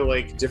sort of feel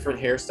like different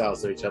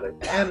hairstyles of each other.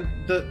 And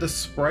the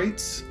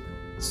sprites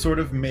sort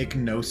of make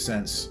no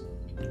sense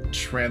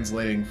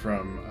translating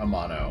from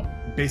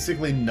Amano.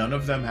 Basically, none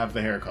of them have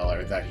the hair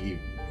color that he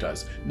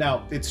does.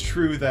 Now, it's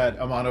true that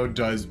Amano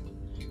does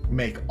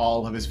make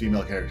all of his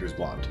female characters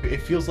blonde.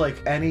 It feels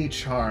like any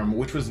charm,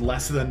 which was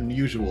less than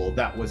usual,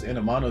 that was in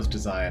Amano's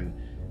design,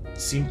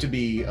 seemed to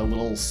be a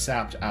little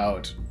sapped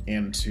out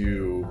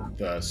into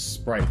the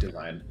sprite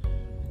design.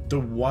 The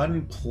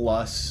one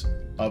plus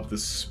of the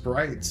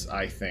sprites,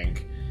 I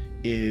think,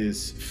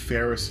 is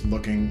Ferris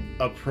looking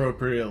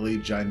appropriately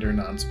gender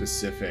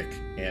non-specific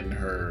in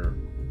her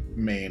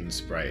main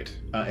sprite,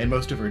 in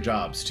most of her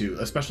jobs too,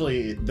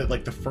 especially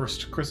the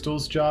first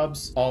Crystal's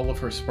jobs. All of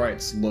her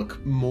sprites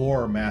look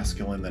more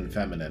masculine than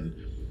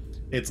feminine.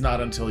 It's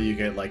not until you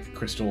get like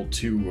Crystal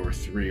 2 or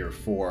 3 or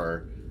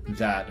 4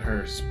 that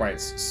her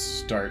sprites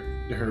start,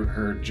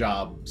 her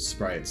job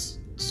sprites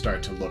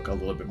start to look a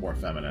little bit more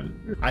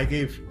feminine. I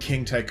gave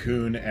King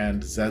Tycoon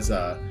and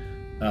Zeza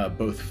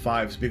both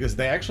 5s because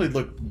they actually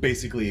look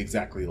basically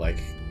exactly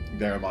like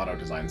their Amano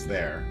designs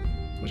there,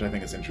 which I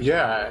think is interesting.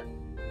 Yeah.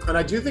 And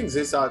I do think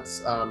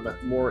Zizat's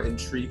more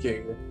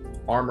intriguing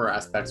armor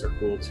aspects are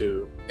cool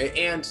too.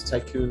 And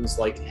Tycoon's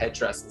like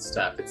headdress and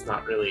stuff. It's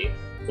not really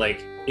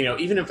like, you know,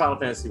 even in Final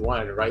Fantasy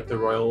 1, right? The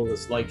royal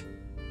is like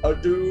a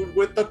dude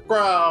with the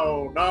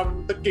crown,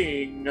 I'm the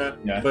king.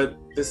 Yeah. But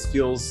this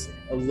feels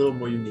a little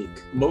more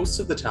unique. Most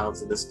of the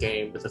towns in this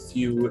game, with a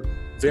few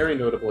very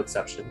notable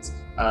exceptions,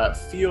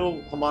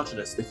 feel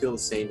homogenous. They feel the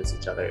same as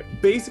each other.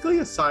 Basically,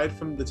 aside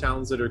from the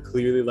towns that are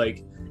clearly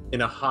like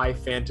in a high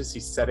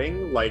fantasy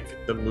setting,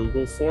 like the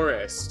Moogle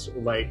Forest,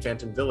 like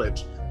Phantom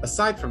Village,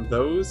 aside from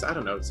those, I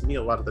don't know, to me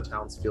a lot of the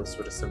towns feel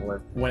sort of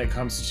similar. When it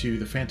comes to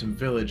the Phantom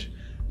Village,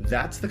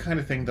 that's the kind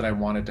of thing that I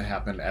wanted to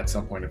happen at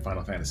some point in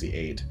Final Fantasy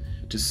VIII.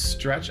 To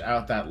stretch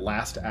out that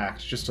last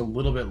act just a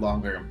little bit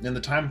longer. In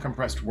the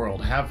time-compressed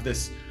world, have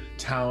this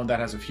town that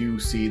has a few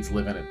seeds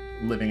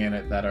living in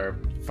it that are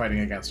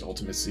fighting against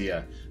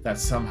Ultimacia, that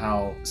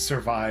somehow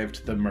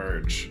survived the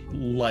merge,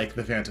 like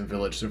the Phantom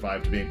Village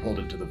survived being pulled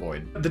into the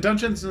void. The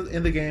dungeons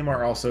in the game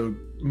are also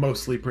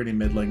mostly pretty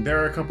middling.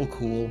 There are a couple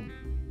cool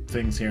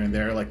things here and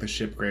there, like the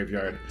ship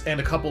graveyard, and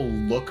a couple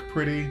look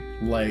pretty,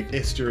 like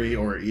Istery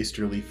or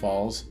Easterly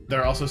Falls. There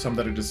are also some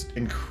that are just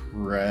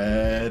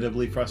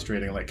incredibly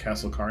frustrating, like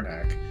Castle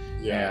Karnak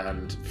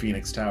and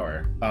Phoenix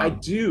Tower. I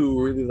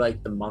do really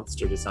like the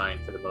monster design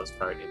for the most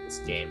part in this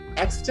game.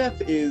 Exdeath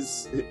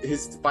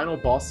his final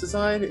boss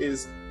design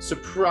is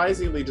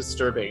surprisingly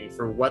disturbing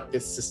for what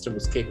this system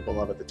was capable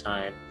of at the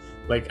time.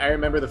 Like, I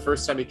remember the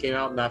first time he came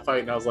out in that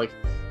fight, and I was like,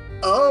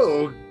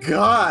 oh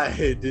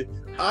god!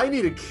 I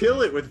need to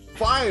kill it with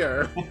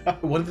fire!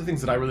 One of the things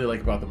that I really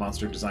like about the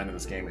monster design in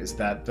this game is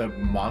that the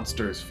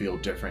monsters feel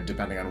different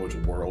depending on which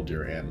world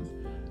you're in.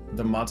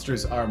 The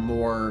monsters are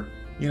more,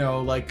 you know,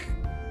 like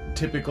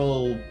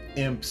typical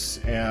imps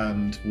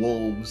and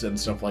wolves and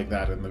stuff like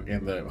that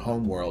in the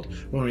home world.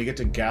 But when you get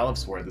to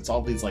Gallup's World, it's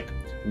all these like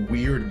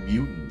weird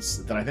mutants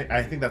that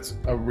I think that's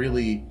a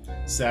really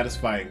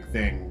satisfying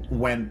thing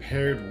when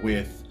paired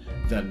with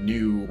the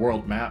new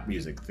world map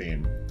music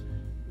theme.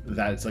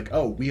 That it's like,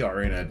 oh, we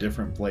are in a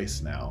different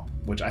place now,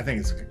 which I think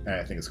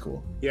is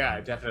cool.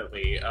 Yeah,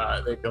 definitely.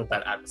 They built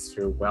that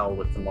atmosphere well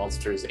with the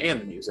monsters and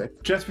the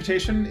music.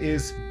 Transportation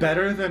is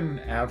better than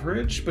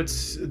average, but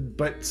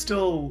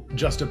still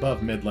just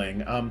above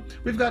middling.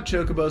 We've got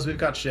chocobos, we've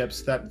got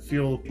ships that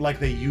feel like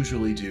they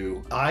usually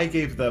do. I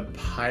gave the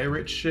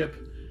pirate ship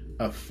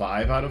a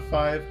 5 out of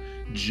 5.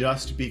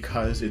 Just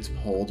because it's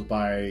pulled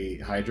by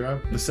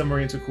Hydra. The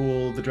submarines are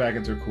cool, the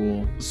dragons are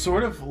cool.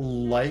 Sort of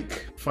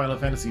like Final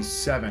Fantasy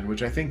VII,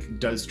 which I think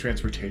does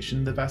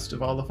transportation the best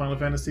of all the Final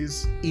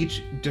Fantasies.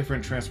 Each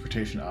different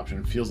transportation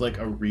option feels like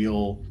a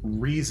real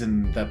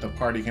reason that the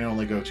party can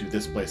only go to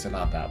this place and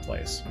not that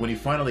place. When you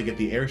finally get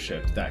the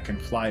airship that can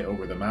fly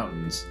over the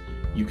mountains,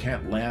 you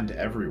can't land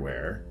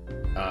everywhere.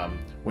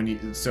 When you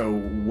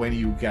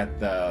get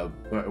a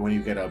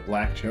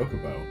black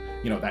chocobo,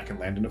 you know, that can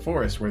land in a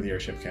forest where the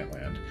airship can't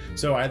land.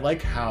 So I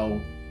like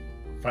how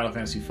Final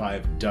Fantasy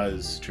V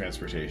does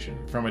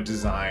transportation from a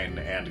design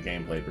and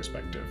gameplay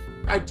perspective.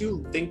 I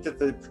do think that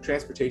the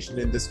transportation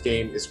in this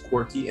game is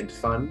quirky and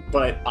fun,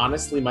 but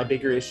honestly, my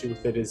bigger issue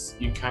with it is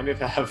you kind of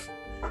have,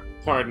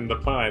 pardon the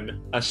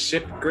pun, a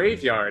ship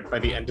graveyard by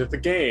the end of the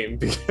game,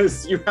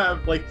 because you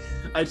have, like,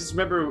 I just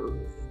remember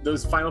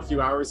those final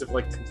few hours of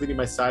like completing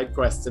my side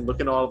quests and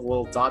looking at all the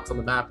little dots on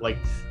the map, like,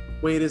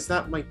 wait, is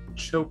that my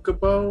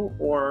chocobo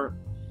or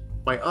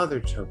my other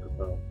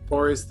chocobo?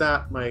 Or is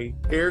that my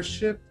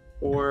airship?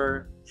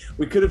 Or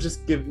we could have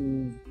just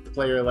given the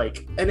player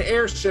like an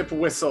airship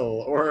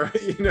whistle, or,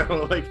 you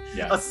know, like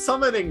a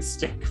summoning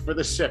stick for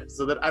the ship,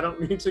 so that I don't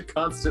need to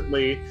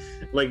constantly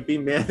like be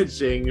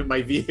managing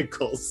my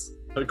vehicles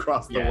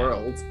across the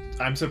world.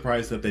 I'm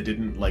surprised that they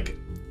didn't like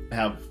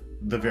have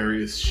the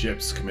various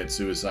ships commit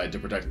suicide to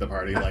protect the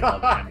party like all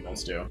the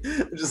animals do.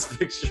 I'm just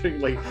picturing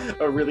like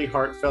a really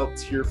heartfelt,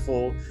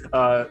 tearful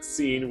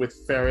scene with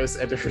Ferris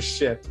and her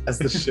ship as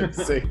the ship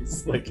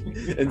sings, like,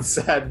 and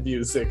sad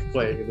music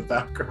playing in the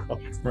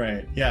background.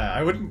 Right. Yeah,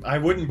 I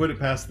wouldn't put it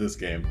past this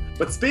game.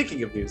 But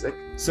speaking of music,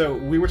 so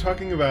we were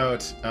talking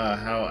about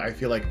how I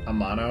feel like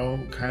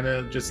Amano kind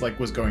of just like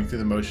was going through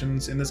the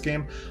motions in this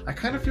game. I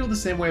kind of feel the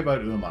same way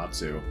about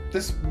Uematsu.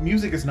 This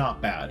music is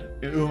not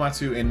bad.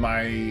 Uematsu,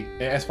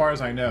 as far as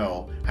I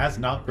know, has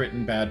not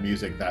written bad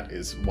music that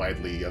is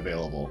widely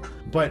available.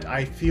 But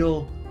I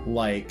feel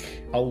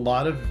like a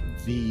lot of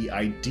the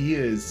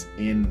ideas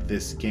in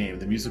this game,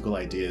 the musical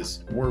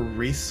ideas, were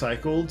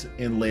recycled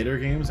in later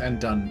games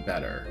and done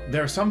better.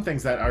 There are some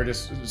things that are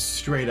just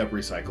straight up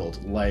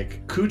recycled,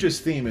 like Kuja's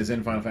theme is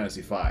in Final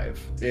Fantasy V.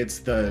 It's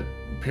the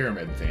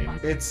pyramid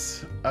theme.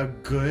 It's a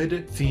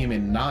good theme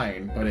in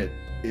 9, but it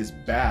is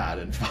bad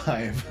in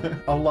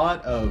 5. A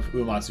lot of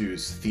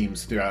Uematsu's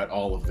themes throughout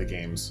all of the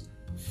games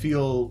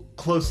feel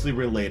closely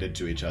related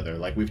to each other.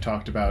 Like, we've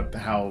talked about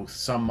how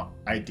some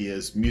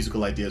ideas,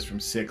 musical ideas from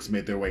 6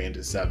 made their way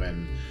into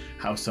 7,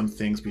 how some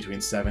things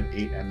between 7,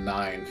 8, and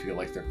 9 feel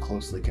like they're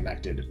closely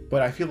connected.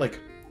 But I feel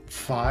like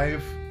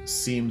 5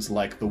 seems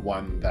like the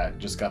one that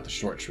just got the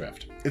short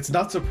shrift. It's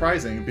not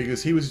surprising,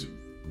 because he was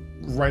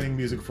writing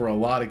music for a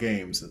lot of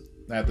games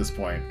at this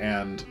point,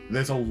 and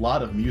there's a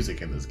lot of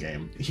music in this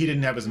game. He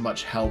didn't have as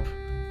much help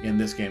in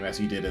this game as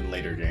you did in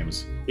later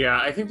games. Yeah,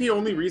 I think the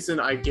only reason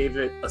I gave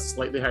it a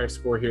slightly higher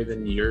score here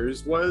than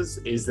yours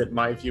is that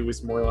my view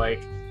was more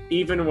like,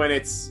 even when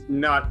it's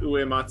not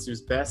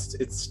Uematsu's best,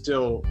 it's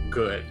still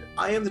good.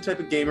 I am the type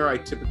of gamer I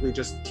typically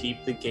just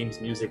keep the game's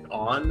music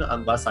on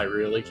unless I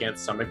really can't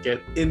stomach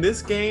it. In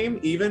this game,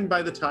 even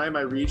by the time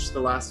I reach the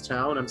last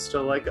town, I'm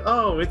still like,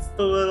 oh, it's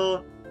the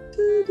little...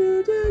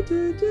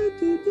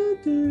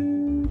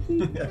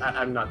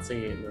 I'm not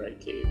singing in the right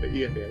key, but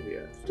you get the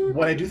idea.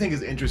 What I do think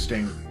is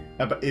interesting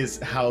is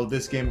how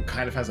this game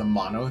kind of has a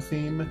mono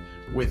theme,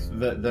 with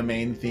the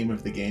main theme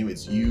of the game.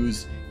 It's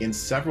used in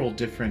several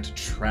different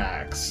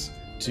tracks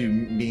to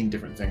mean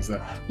different things. The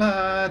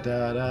da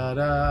da da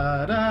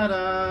da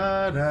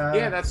da da.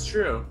 Yeah, that's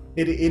true.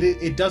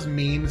 It does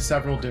mean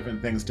several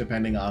different things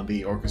depending on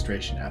the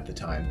orchestration at the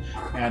time.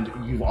 And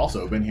you've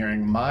also been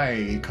hearing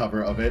my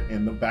cover of it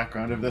in the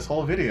background of this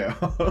whole video.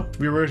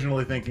 We were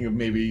originally thinking of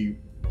maybe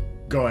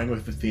going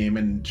with the theme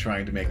and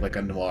trying to make like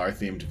a noir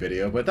themed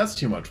video, but that's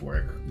too much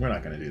work. We're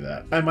not going to do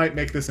that. I might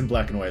make this in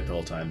black and white the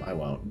whole time. I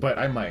won't, but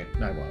I might.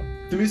 I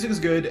won't. The music is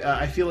good.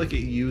 I feel like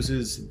it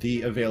uses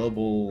the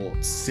available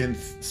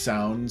synth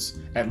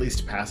sounds at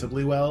least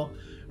passably well.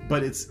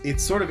 But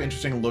it's sort of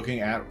interesting looking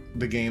at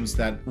the games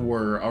that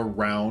were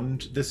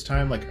around this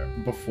time, like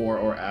before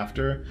or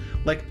after.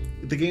 Like,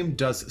 the game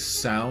does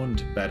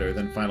sound better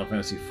than Final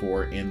Fantasy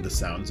IV in the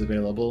sounds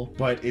available,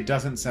 but it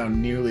doesn't sound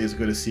nearly as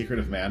good as Secret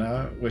of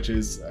Mana, which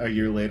is a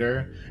year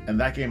later, and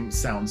that game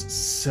sounds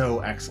so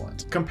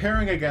excellent.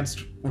 Comparing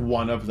against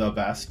one of the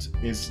best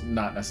is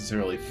not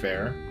necessarily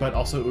fair, but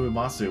also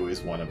Uematsu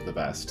is one of the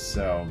best,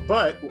 so...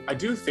 But I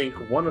do think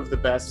one of the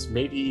best,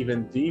 maybe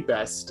even the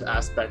best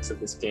aspects of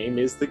this game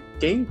is the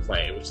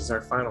gameplay, which is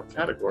our final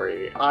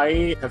category.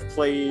 I have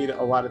played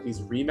a lot of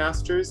these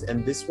remasters,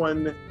 and this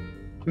one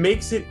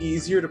makes it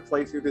easier to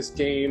play through this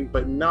game,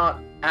 but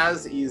not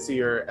as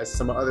easier as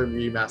some other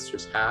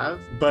remasters have.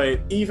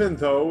 But even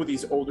though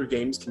these older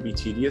games can be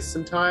tedious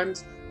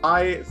sometimes,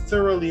 I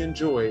thoroughly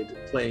enjoyed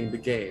playing the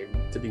game,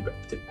 to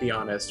be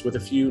honest, with a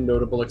few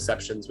notable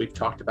exceptions we've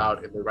talked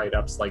about in the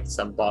write-ups, like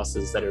some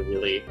bosses that are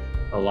really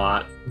a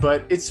lot.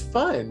 But it's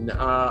fun.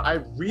 I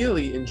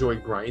really enjoy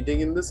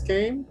grinding in this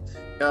game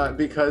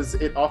because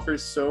it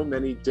offers so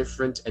many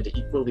different and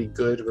equally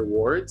good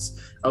rewards.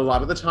 A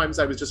lot of the times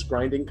I was just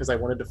grinding because I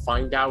wanted to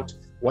find out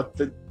what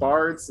the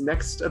bard's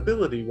next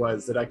ability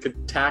was that I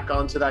could tack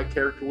onto that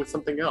character with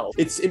something else.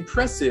 It's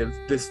impressive,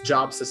 this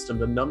job system,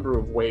 the number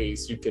of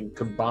ways you can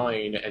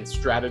combine and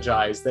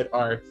strategize that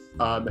are,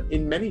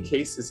 in many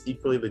cases,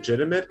 equally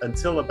legitimate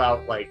until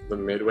about like the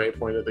midway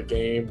point of the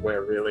game,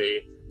 where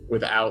really,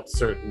 without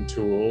certain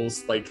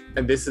tools, like,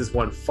 and this is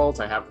one fault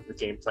I have with the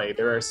gameplay,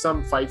 there are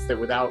some fights that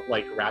without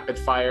like rapid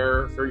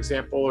fire, for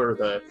example, or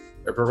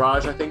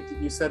barrage, I think that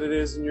you said it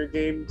is in your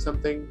game,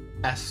 something?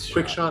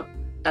 Quick shot?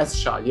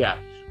 S-shot, yeah.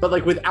 But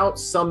like without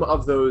some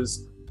of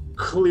those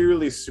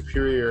clearly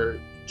superior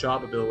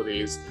job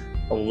abilities,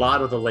 a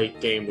lot of the late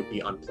game would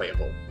be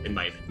unplayable, in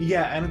my opinion.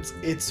 Yeah, and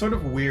it's sort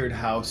of weird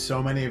how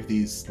so many of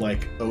these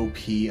like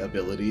OP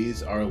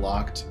abilities are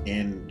locked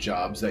in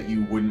jobs that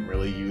you wouldn't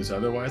really use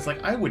otherwise.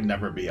 Like, I would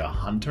never be a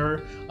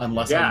hunter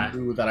unless I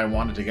knew that I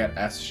wanted to get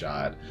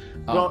S-shot.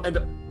 Well, and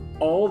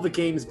all the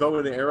game's bow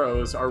and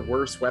arrows are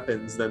worse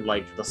weapons than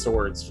like the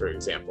swords, for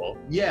example.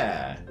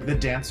 Yeah, the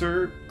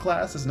dancer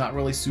class is not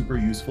really super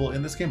useful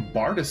in this game.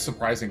 Bard is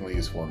surprisingly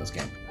useful in this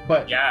game,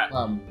 but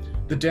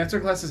the dancer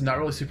class is not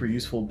really super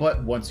useful.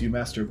 But once you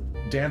master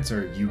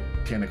dancer, you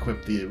can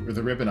equip the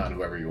ribbon on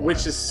whoever you want,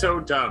 which is so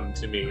dumb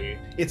to me.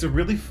 It's a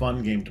really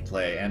fun game to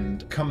play,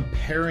 and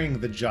comparing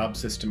the job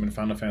system in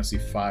Final Fantasy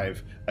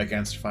V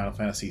against Final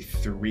Fantasy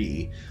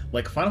III,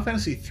 like Final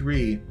Fantasy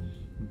III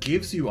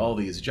gives you all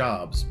these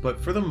jobs, but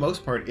for the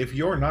most part, if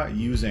you're not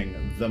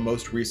using the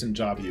most recent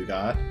job you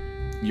got,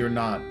 you're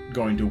not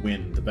going to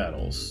win the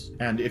battles.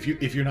 And if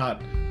you're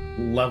not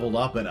leveled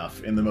up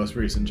enough in the most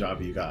recent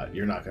job you got,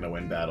 you're not going to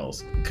win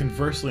battles.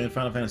 Conversely, in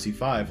Final Fantasy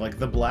V, like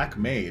the Black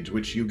Mage,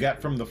 which you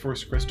get from the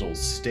first crystals,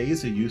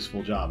 stays a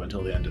useful job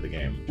until the end of the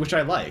game, which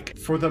I like.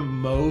 For the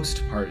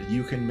most part,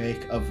 you can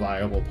make a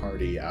viable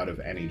party out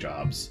of any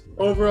jobs.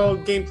 Overall,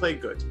 gameplay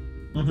good.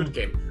 Good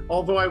game.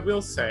 Although I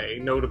will say,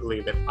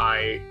 notably, that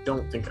I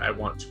don't think I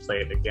want to play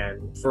it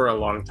again for a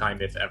long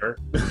time, if ever.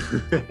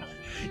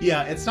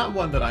 Yeah, it's not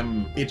one that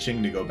I'm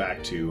itching to go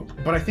back to,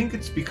 but I think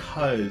it's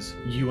because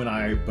you and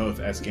I both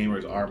as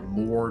gamers are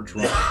more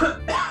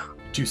drawn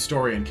to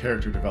story and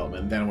character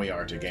development than we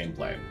are to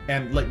gameplay.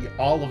 And like,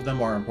 all of them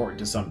are important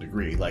to some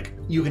degree. Like,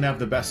 you can have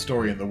the best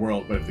story in the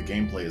world, but if the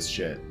gameplay is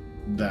shit,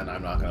 then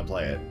I'm not going to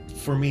play it.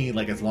 For me,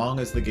 like, as long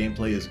as the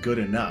gameplay is good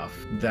enough,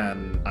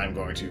 then I'm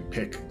going to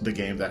pick the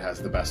game that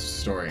has the best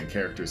story and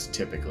characters,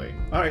 typically.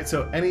 Alright,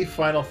 so any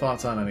final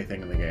thoughts on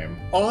anything in the game?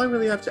 All I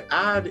really have to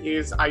add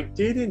is I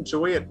did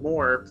enjoy it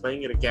more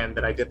playing it again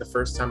than I did the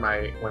first time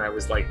when I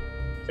was like,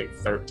 I think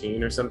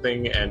 13 or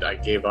something, and I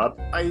gave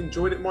up. I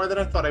enjoyed it more than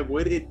I thought I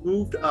would. It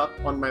moved up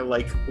on my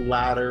like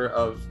ladder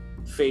of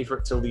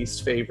favorite to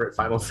least favorite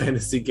Final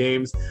Fantasy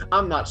games.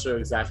 I'm not sure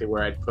exactly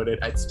where I'd put it.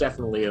 It's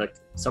definitely like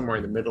somewhere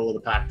in the middle of the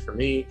pack for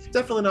me.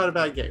 Definitely not a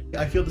bad game.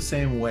 I feel the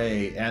same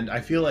way, and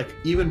I feel like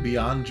even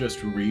beyond just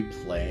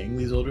replaying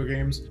these older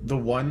games, the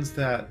ones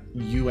that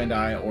you and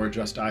I or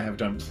just I have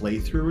done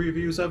playthrough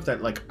reviews of,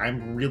 that like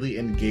I'm really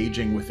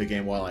engaging with the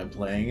game while I'm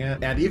playing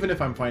it, and even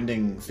if I'm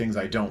finding things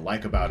I don't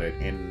like about it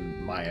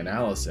in my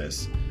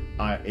analysis,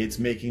 it's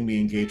making me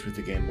engage with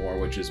the game more,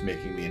 which is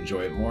making me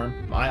enjoy it more.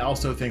 I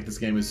also think this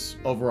game is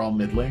overall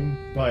middling,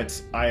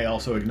 but I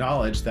also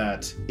acknowledge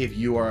that if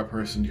you are a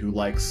person who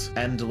likes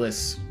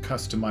endless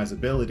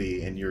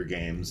customizability in your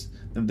games,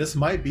 then this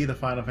might be the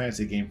Final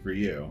Fantasy game for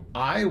you.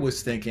 I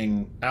was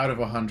thinking out of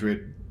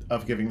 100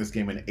 of giving this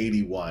game an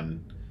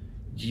 81.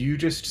 You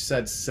just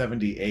said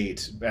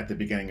 78 at the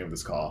beginning of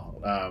this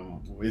call.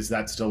 Is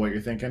that still what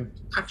you're thinking?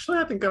 Actually,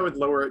 I think I would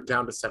lower it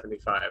down to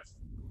 75.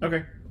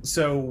 Okay.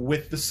 So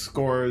with the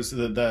scores,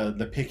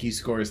 the picky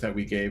scores that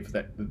we gave,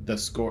 that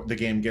the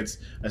game gets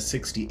a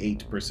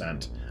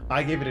 68%.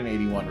 I gave it an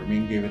 81.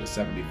 Rameen gave it a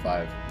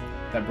 75.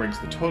 That brings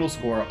the total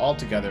score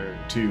altogether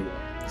to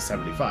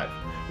 75,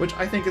 which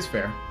I think is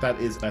fair. That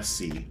is a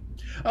C.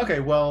 Okay,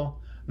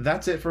 well,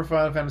 that's it for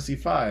Final Fantasy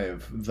V,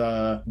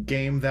 the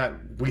game that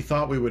we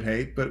thought we would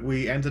hate, but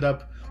we ended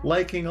up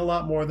liking a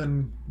lot more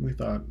than we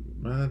thought.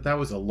 That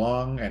was a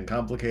long and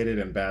complicated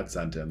and bad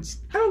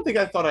sentence. I don't think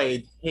I thought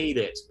I'd hate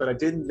it, but I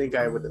didn't think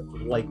I would have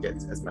liked it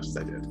as much as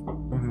I did.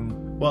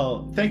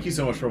 Well, thank you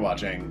so much for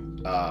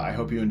watching. I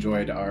hope you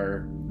enjoyed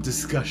our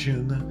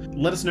discussion.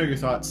 Let us know your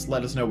thoughts.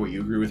 Let us know what you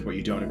agree with, what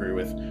you don't agree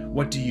with.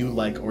 What do you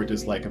like or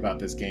dislike about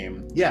this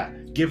game? Yeah,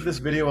 give this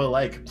video a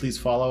like. Please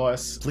follow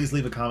us. Please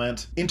leave a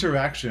comment.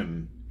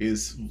 Interaction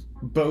is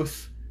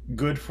both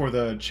good for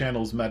the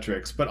channel's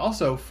metrics, but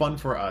also fun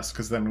for us,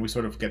 because then we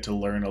sort of get to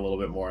learn a little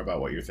bit more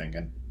about what you're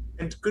thinking.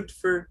 And good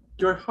for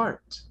your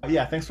heart.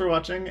 Yeah, thanks for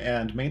watching,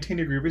 and maintain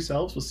your groovy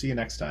selves. We'll see you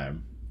next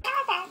time.